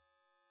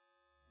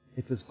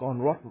 It was gone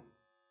rotten.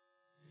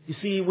 You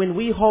see, when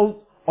we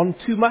hold on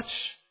too much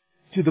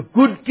to the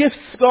good gifts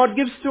God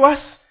gives to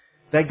us,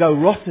 they go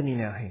rotten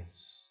in our hands.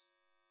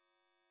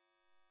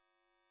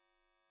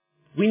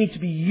 We need to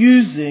be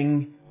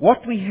using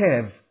what we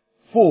have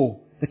for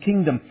the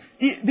kingdom.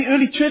 The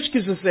early church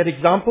gives us that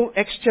example.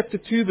 Acts chapter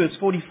 2 verse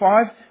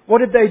 45. What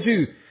did they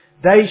do?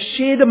 They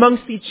shared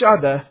amongst each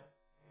other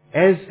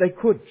as they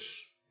could.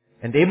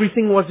 And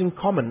everything was in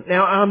common.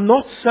 Now, I'm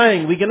not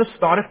saying we're going to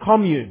start a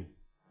commune.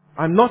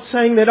 I'm not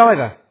saying that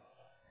either.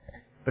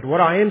 But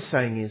what I am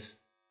saying is,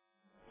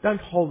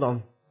 don't hold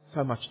on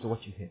so much to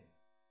what you have.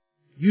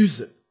 Use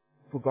it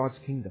for God's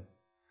kingdom.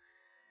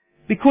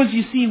 Because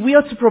you see, we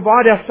are to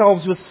provide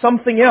ourselves with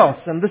something else.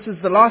 And this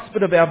is the last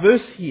bit of our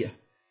verse here.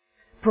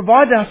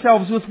 Provide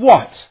ourselves with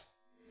what?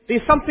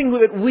 There's something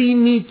that we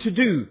need to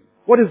do.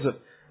 What is it?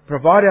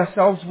 Provide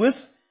ourselves with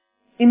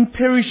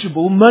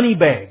imperishable money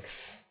bags.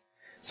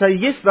 So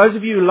yes, those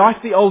of you who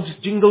like the old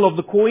jingle of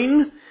the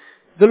coin,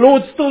 the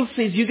Lord still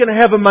says you're going to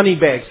have a money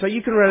bag, so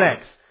you can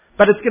relax.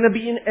 But it's going to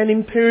be in an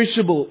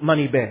imperishable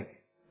money bag.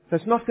 So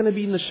it's not going to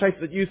be in the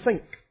shape that you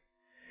think.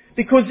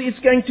 Because it's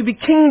going to be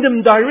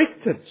kingdom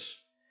directed.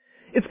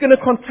 It's going to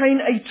contain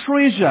a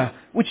treasure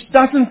which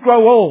doesn't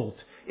grow old.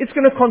 It's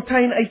going to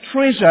contain a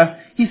treasure,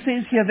 he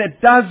says here,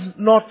 that does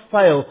not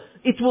fail.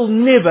 It will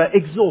never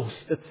exhaust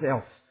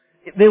itself.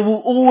 There will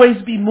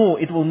always be more.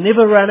 It will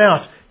never run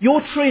out.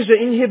 Your treasure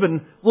in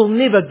heaven will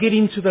never get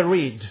into the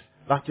red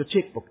like your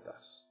checkbook does.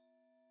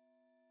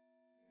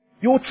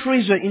 Your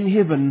treasure in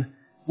heaven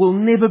will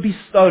never be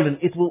stolen.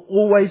 It will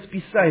always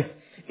be safe.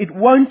 It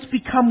won't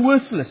become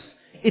worthless.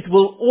 It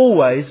will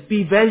always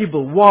be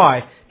valuable.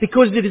 Why?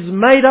 Because it is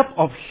made up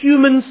of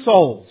human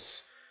souls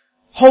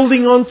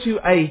holding on to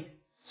a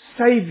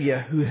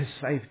Savior who has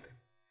saved them.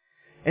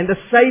 And a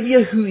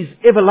Savior who is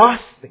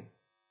everlasting.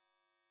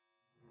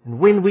 And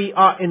when we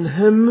are in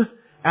Him,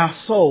 our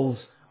souls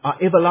are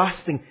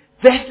everlasting.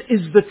 That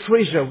is the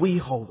treasure we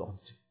hold on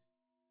to.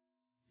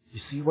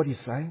 You see what he's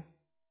saying?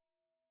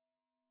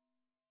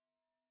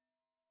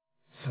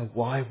 So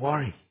why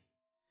worry?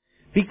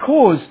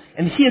 Because,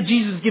 and here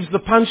Jesus gives the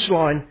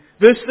punchline,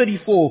 verse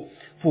 34,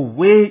 for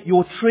where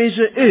your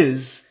treasure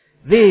is,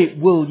 there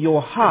will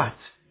your heart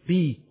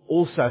be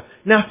also.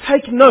 Now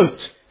take note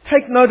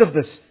of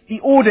this. The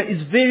order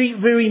is very,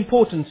 very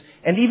important,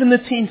 and even the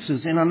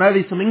tenses, and I know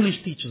there's some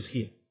English teachers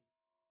here.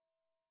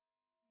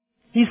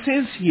 He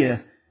says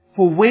here,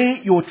 for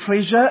where your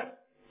treasure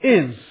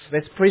is,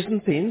 that's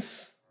present tense,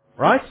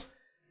 right?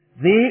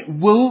 There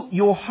will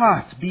your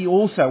heart be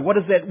also. What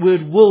does that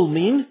word will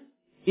mean?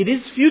 It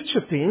is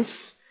future tense.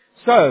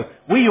 So,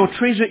 where your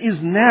treasure is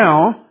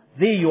now,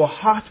 there your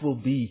heart will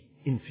be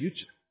in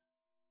future.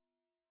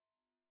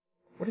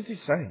 What is he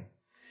saying?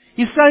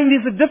 He's saying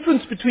there's a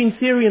difference between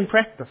theory and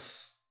practice.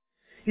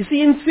 You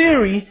see, in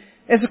theory,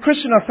 as a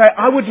Christian I say,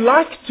 I would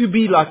like to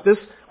be like this.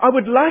 I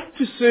would like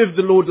to serve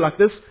the Lord like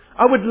this.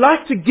 I would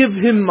like to give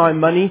Him my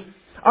money.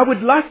 I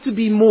would like to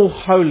be more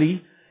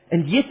holy.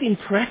 And yet in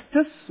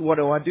practice, what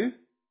do? It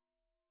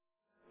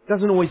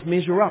doesn't always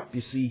measure up,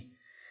 you see.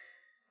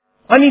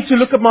 I need to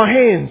look at my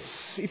hands.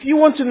 If you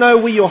want to know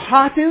where your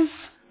heart is,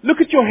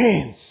 look at your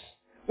hands.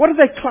 What are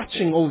they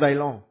clutching all day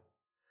long?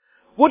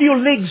 What are your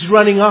legs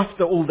running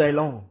after all day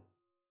long?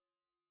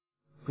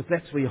 Because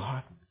that's where your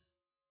heart is.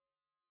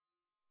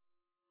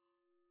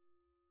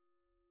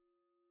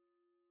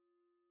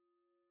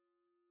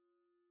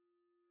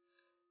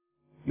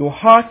 Your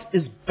heart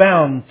is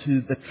bound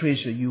to the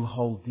treasure you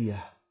hold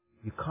dear.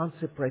 You can't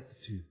separate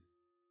the two.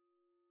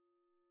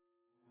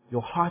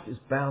 Your heart is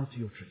bound to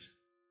your treasure.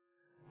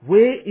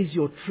 Where is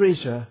your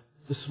treasure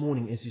this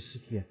morning as you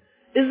sit here?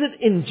 Is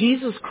it in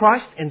Jesus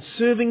Christ and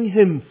serving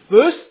Him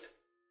first?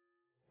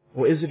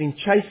 Or is it in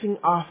chasing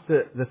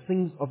after the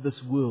things of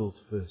this world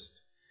first?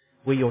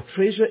 Where your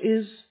treasure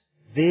is,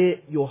 there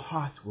your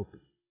heart will be.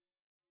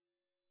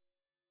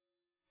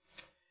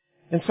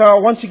 And so I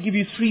want to give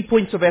you 3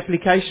 points of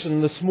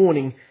application this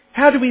morning.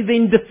 How do we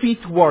then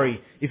defeat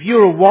worry? If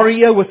you're a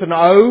warrior with an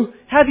O,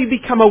 how do you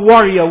become a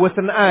warrior with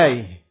an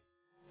A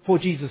for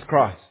Jesus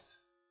Christ?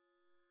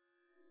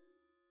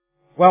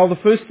 Well, the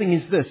first thing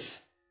is this,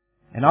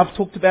 and I've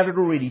talked about it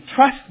already.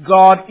 Trust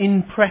God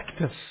in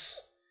practice.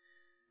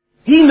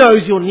 He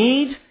knows your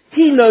need.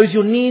 He knows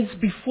your needs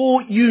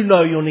before you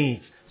know your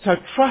needs. So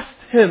trust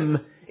Him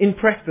in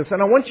practice.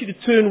 And I want you to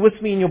turn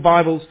with me in your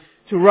Bibles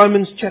to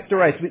Romans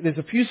chapter 8. There's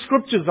a few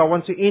scriptures I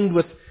want to end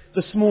with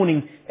this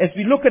morning as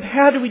we look at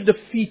how do we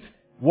defeat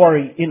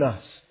worry in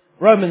us.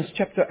 Romans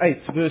chapter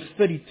 8 verse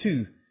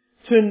 32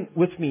 Turn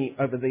with me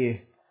over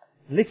there.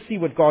 Let's see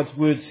what God's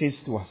Word says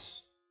to us.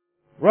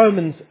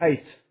 Romans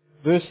 8,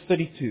 verse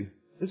 32.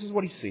 This is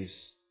what he says.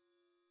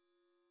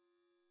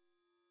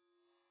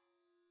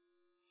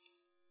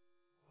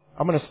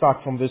 I'm going to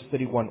start from verse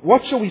 31.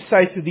 What shall we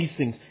say to these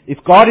things?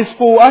 If God is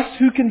for us,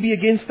 who can be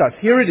against us?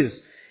 Here it is.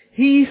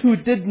 He who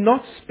did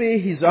not spare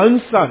his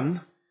own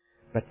Son,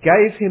 but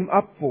gave him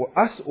up for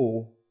us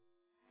all,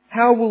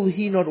 how will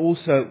he not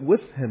also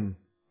with him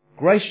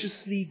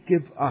graciously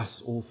give us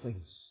all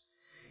things?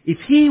 If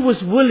he was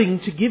willing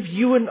to give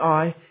you and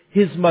I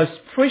his most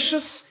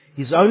precious,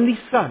 his only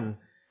Son,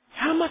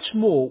 how much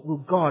more will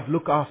God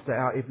look after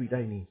our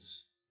everyday needs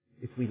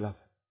if we love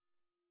him?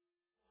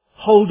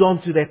 Hold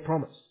on to that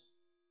promise.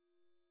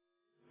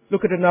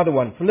 Look at another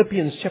one.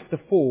 Philippians chapter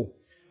 4,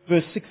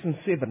 verse 6 and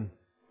 7.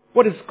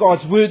 What does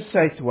God's Word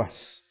say to us?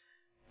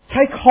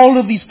 Take hold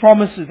of these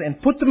promises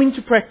and put them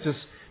into practice,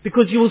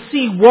 because you will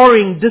see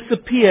worrying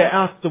disappear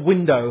out the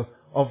window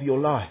of your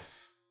life.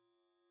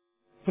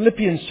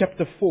 Philippians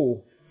chapter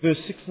 4, verse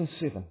 6 and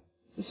 7.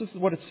 This is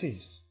what it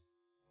says.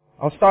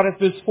 I'll start at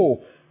verse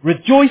 4.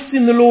 Rejoice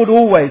in the Lord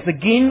always.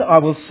 Again, I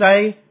will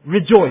say,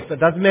 rejoice. It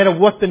doesn't matter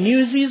what the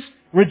news is,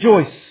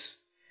 rejoice.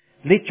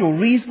 Let your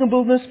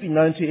reasonableness be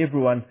known to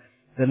everyone.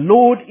 The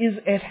Lord is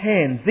at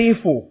hand.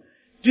 Therefore,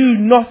 do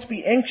not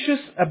be anxious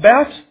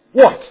about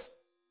what?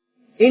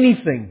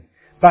 Anything.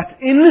 But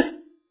in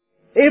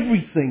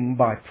everything,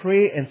 by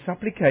prayer and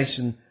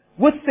supplication,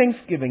 with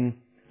thanksgiving,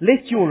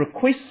 let your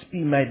requests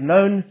be made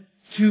known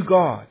to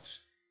God.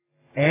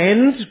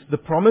 And the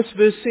promise,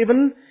 verse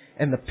 7,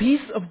 and the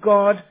peace of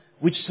God,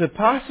 which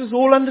surpasses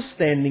all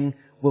understanding,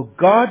 will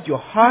guard your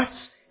hearts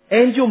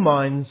and your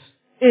minds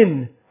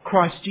in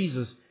Christ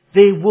Jesus.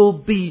 There will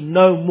be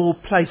no more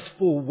place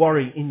for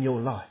worry in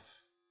your life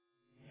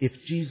if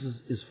Jesus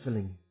is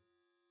filling you.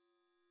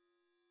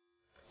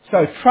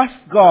 So trust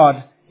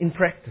God in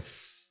practice.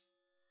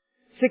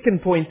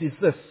 Second point is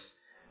this.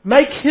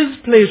 Make His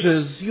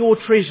pleasures your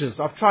treasures.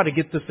 I've tried to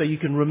get this so you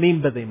can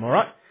remember them,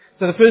 alright?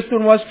 So the first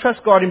one was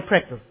trust God in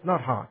practice.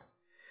 Not hard.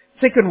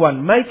 Second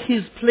one, make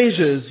His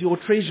pleasures your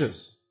treasures.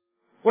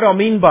 What do I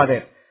mean by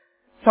that?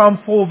 Psalm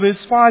 4 verse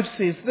 5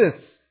 says this.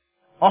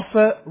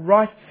 Offer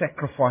right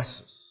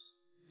sacrifices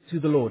to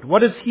the Lord.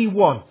 What does He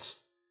want?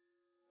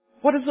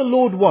 What does the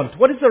Lord want?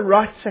 What is a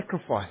right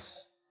sacrifice?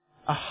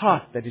 A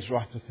heart that is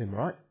right with Him,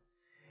 right?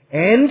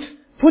 And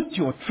put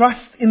your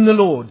trust in the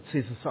Lord,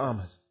 says the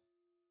psalmist.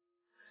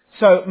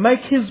 So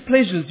make His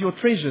pleasures your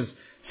treasures.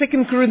 2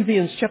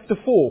 Corinthians chapter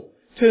 4.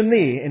 Turn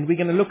there and we're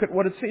going to look at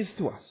what it says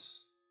to us.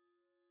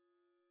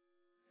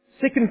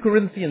 2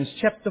 Corinthians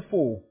chapter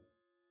 4.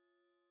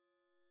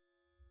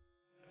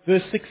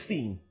 Verse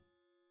 16.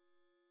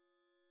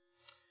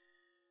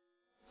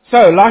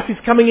 So, life is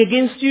coming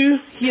against you.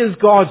 Here's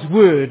God's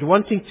Word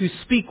wanting to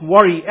speak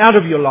worry out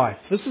of your life.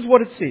 This is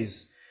what it says.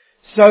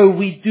 So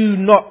we do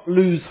not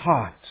lose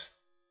heart.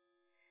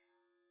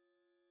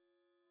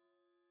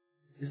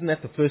 Isn't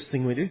that the first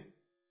thing we do?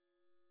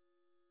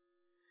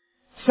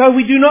 So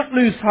we do not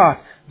lose heart.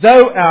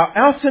 Though our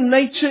outer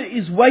nature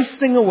is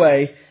wasting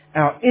away,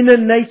 our inner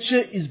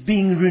nature is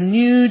being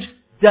renewed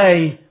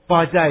day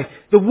by day.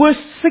 The worst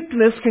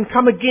sickness can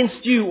come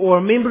against you or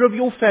a member of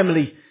your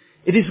family.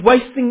 It is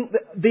wasting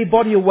their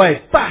body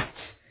away. But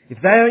if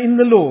they are in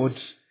the Lord,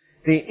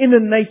 their inner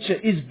nature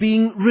is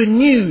being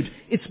renewed.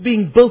 It's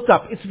being built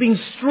up. It's being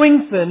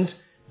strengthened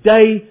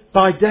day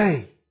by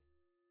day.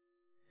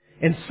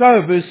 And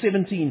so, verse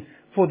 17,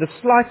 for the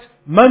slight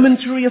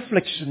momentary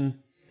affliction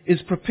is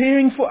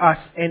preparing for us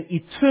an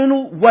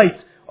eternal weight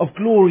of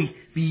glory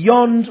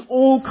beyond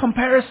all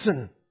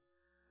comparison.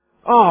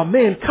 Oh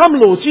man, come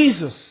Lord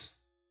Jesus.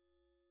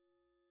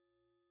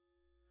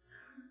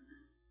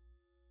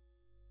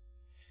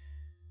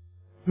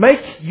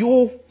 Make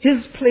His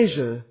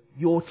pleasure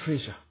your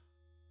treasure.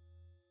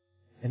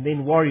 And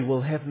then worry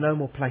will have no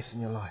more place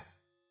in your life.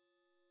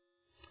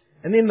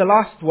 And then the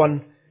last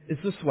one is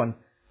this one.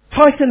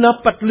 Tighten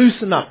up but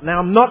loosen up. Now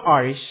I'm not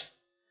Irish,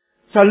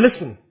 so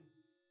listen.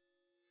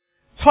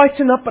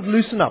 Tighten up but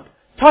loosen up.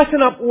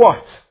 Tighten up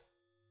what?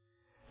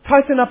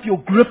 Tighten up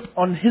your grip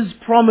on His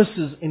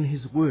promises in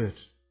His Word.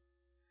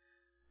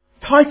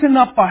 Tighten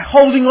up by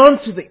holding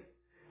on to them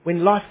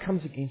when life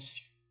comes against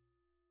you.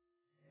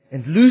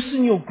 And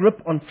loosen your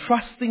grip on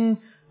trusting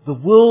the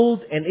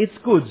world and its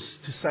goods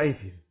to save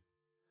you.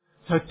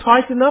 So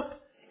tighten up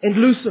and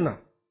loosen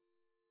up.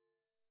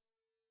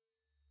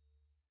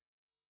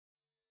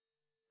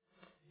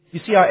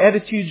 You see, our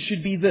attitude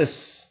should be this.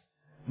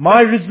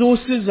 My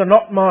resources are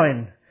not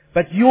mine,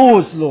 but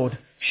yours, Lord.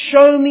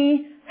 Show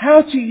me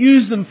how to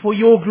use them for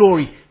your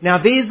glory. Now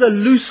there's a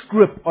loose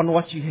grip on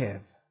what you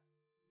have.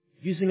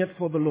 Using it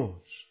for the Lord.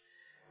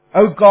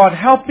 Oh God,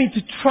 help me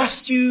to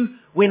trust you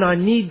when I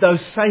need those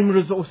same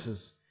resources.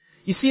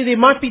 You see, there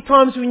might be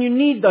times when you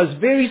need those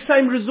very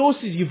same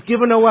resources you've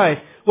given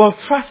away. Well,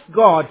 trust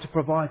God to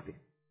provide them.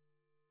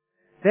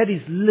 That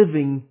is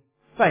living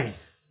faith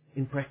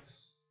in practice.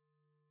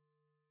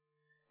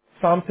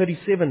 Psalm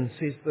 37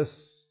 says this.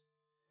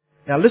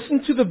 Now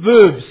listen to the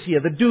verbs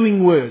here, the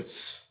doing words.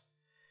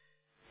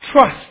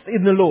 trust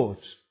in the Lord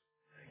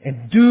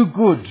and do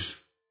good.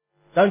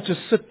 Don't just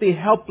sit there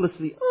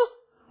helplessly. Oh,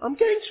 I'm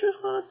going through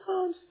hard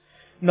times.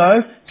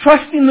 No,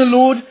 trust in the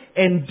Lord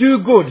and do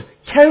good.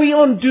 Carry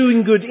on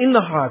doing good in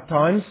the hard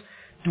times.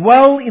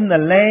 Dwell in the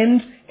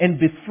land and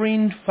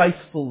befriend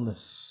faithfulness.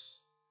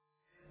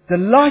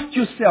 Delight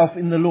yourself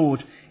in the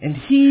Lord, and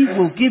He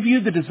will give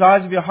you the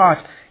desires of your heart.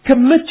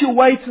 Commit your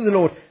way to the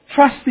Lord.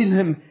 Trust in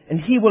Him,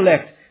 and He will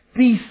act.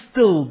 Be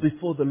still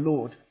before the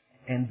Lord,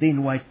 and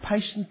then wait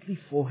patiently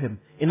for Him.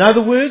 In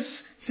other words,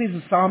 says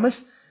the psalmist,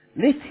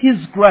 let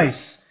His grace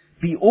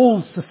be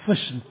all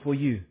sufficient for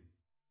you.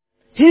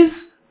 His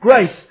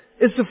grace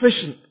is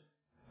sufficient,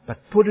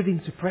 but put it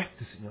into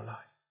practice in your life.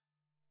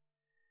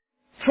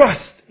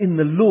 Trust in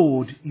the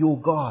Lord your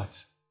God.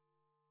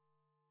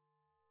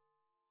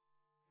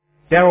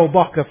 Darrell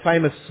Bock, a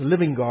famous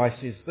living guy,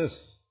 says this: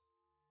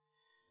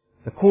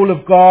 the call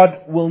of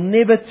God will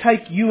never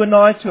take you and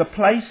I to a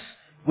place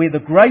where the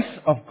grace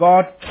of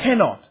God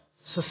cannot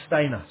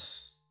sustain us.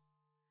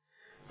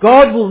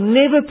 God will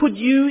never put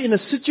you in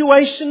a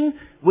situation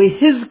where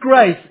His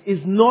grace is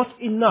not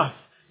enough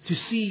to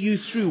see you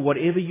through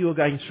whatever you are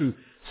going through.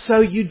 So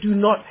you do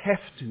not have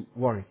to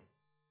worry.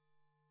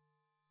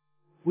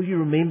 Will you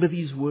remember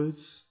these words?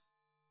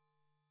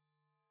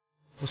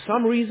 For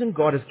some reason,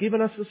 God has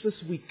given us this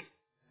week.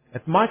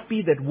 It might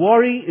be that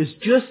worry is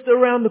just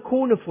around the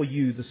corner for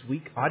you this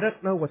week. I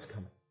don't know what's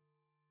coming.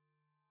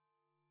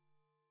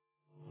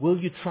 Will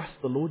you trust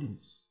the Lord in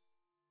this?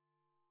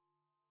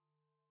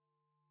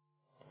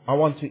 I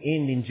want to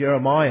end in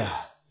Jeremiah,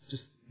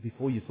 just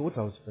before you thought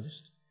I was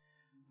finished.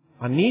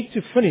 I need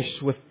to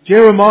finish with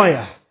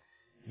Jeremiah.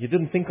 You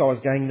didn't think I was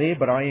going there,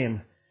 but I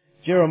am.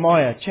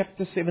 Jeremiah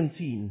chapter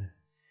 17.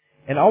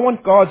 And I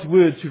want God's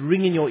word to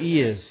ring in your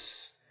ears.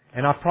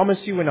 And I promise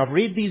you, when I've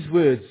read these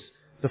words,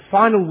 the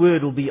final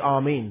word will be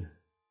Amen.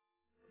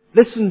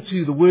 Listen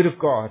to the word of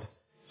God.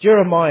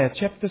 Jeremiah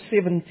chapter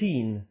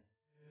 17,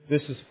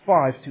 verses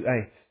 5 to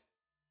 8.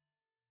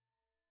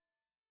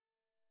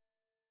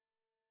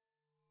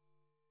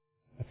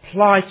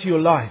 Apply to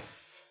your life.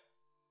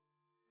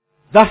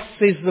 Thus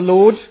says the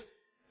Lord,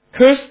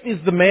 cursed is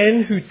the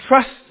man who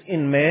trusts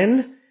in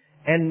man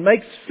and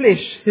makes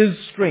flesh his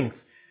strength,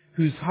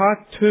 whose heart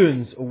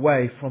turns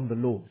away from the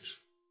Lord.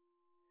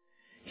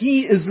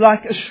 He is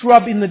like a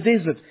shrub in the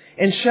desert,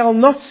 and shall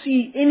not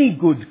see any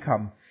good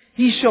come.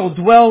 He shall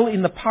dwell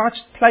in the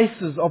parched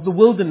places of the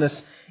wilderness,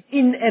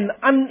 in an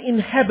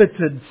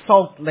uninhabited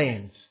salt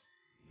land.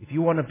 If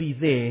you want to be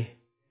there,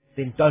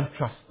 then don't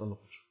trust the Lord.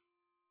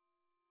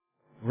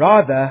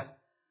 Rather,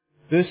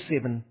 verse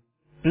 7,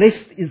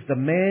 blessed is the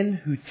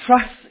man who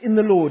trusts in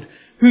the Lord,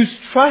 whose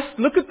trust,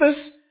 look at this,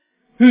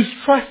 whose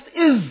trust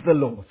is the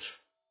Lord.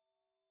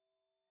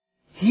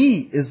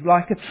 He is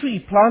like a tree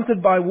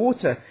planted by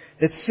water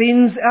that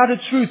sends out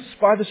its roots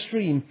by the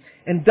stream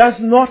and does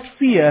not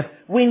fear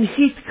when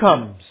heat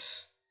comes,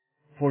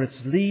 for its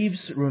leaves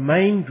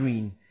remain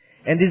green,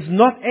 and is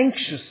not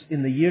anxious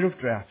in the year of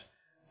drought,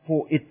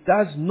 for it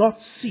does not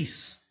cease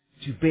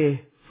to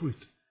bear fruit.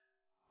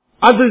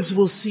 Others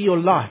will see your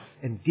life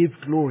and give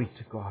glory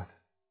to God,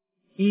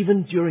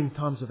 even during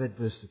times of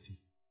adversity.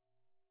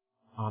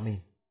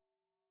 Amen.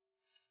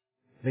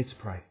 Let's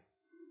pray.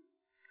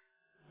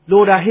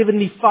 Lord, our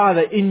Heavenly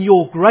Father, in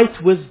your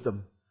great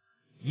wisdom,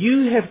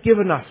 you have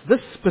given us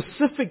this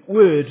specific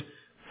word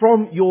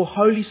from your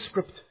Holy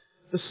Script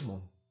this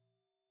morning.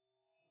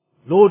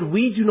 Lord,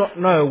 we do not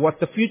know what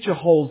the future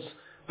holds,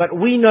 but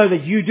we know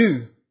that you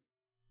do.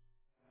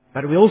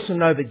 But we also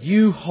know that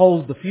you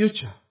hold the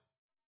future.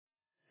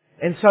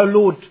 And so,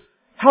 Lord,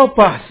 help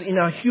us in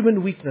our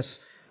human weakness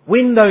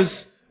when those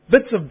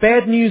bits of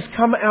bad news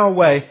come our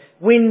way,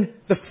 when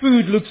the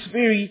food looks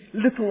very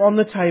little on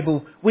the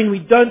table, when we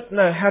don't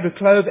know how to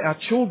clothe our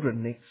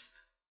children next,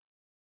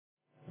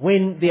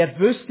 when the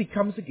adversity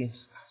comes against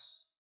us.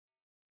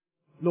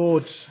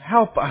 Lord,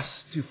 help us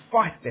to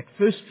fight that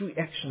first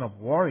reaction of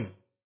worry,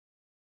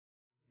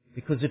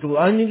 because it will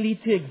only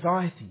lead to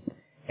anxiety,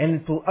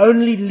 and it will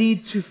only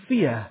lead to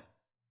fear,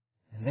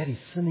 and that is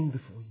sinning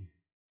before you.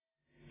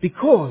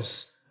 Because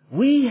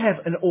we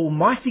have an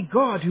almighty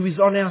God who is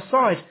on our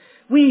side.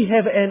 We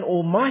have an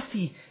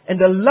almighty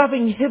and a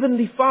loving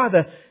Heavenly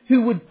Father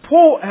who would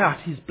pour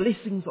out His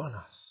blessings on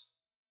us.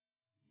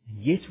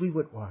 And yet we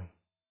would worry.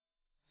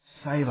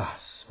 Save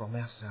us from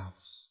ourselves.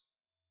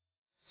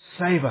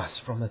 Save us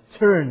from the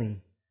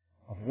tyranny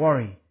of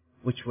worry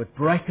which would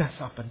break us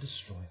up and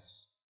destroy us.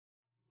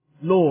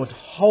 Lord,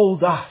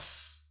 hold us,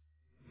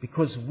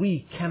 because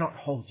we cannot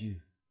hold you.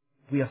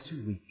 We are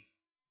too weak.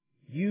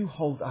 You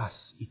hold us,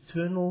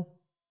 eternal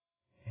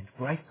and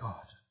great God.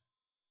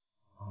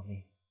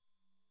 Amen.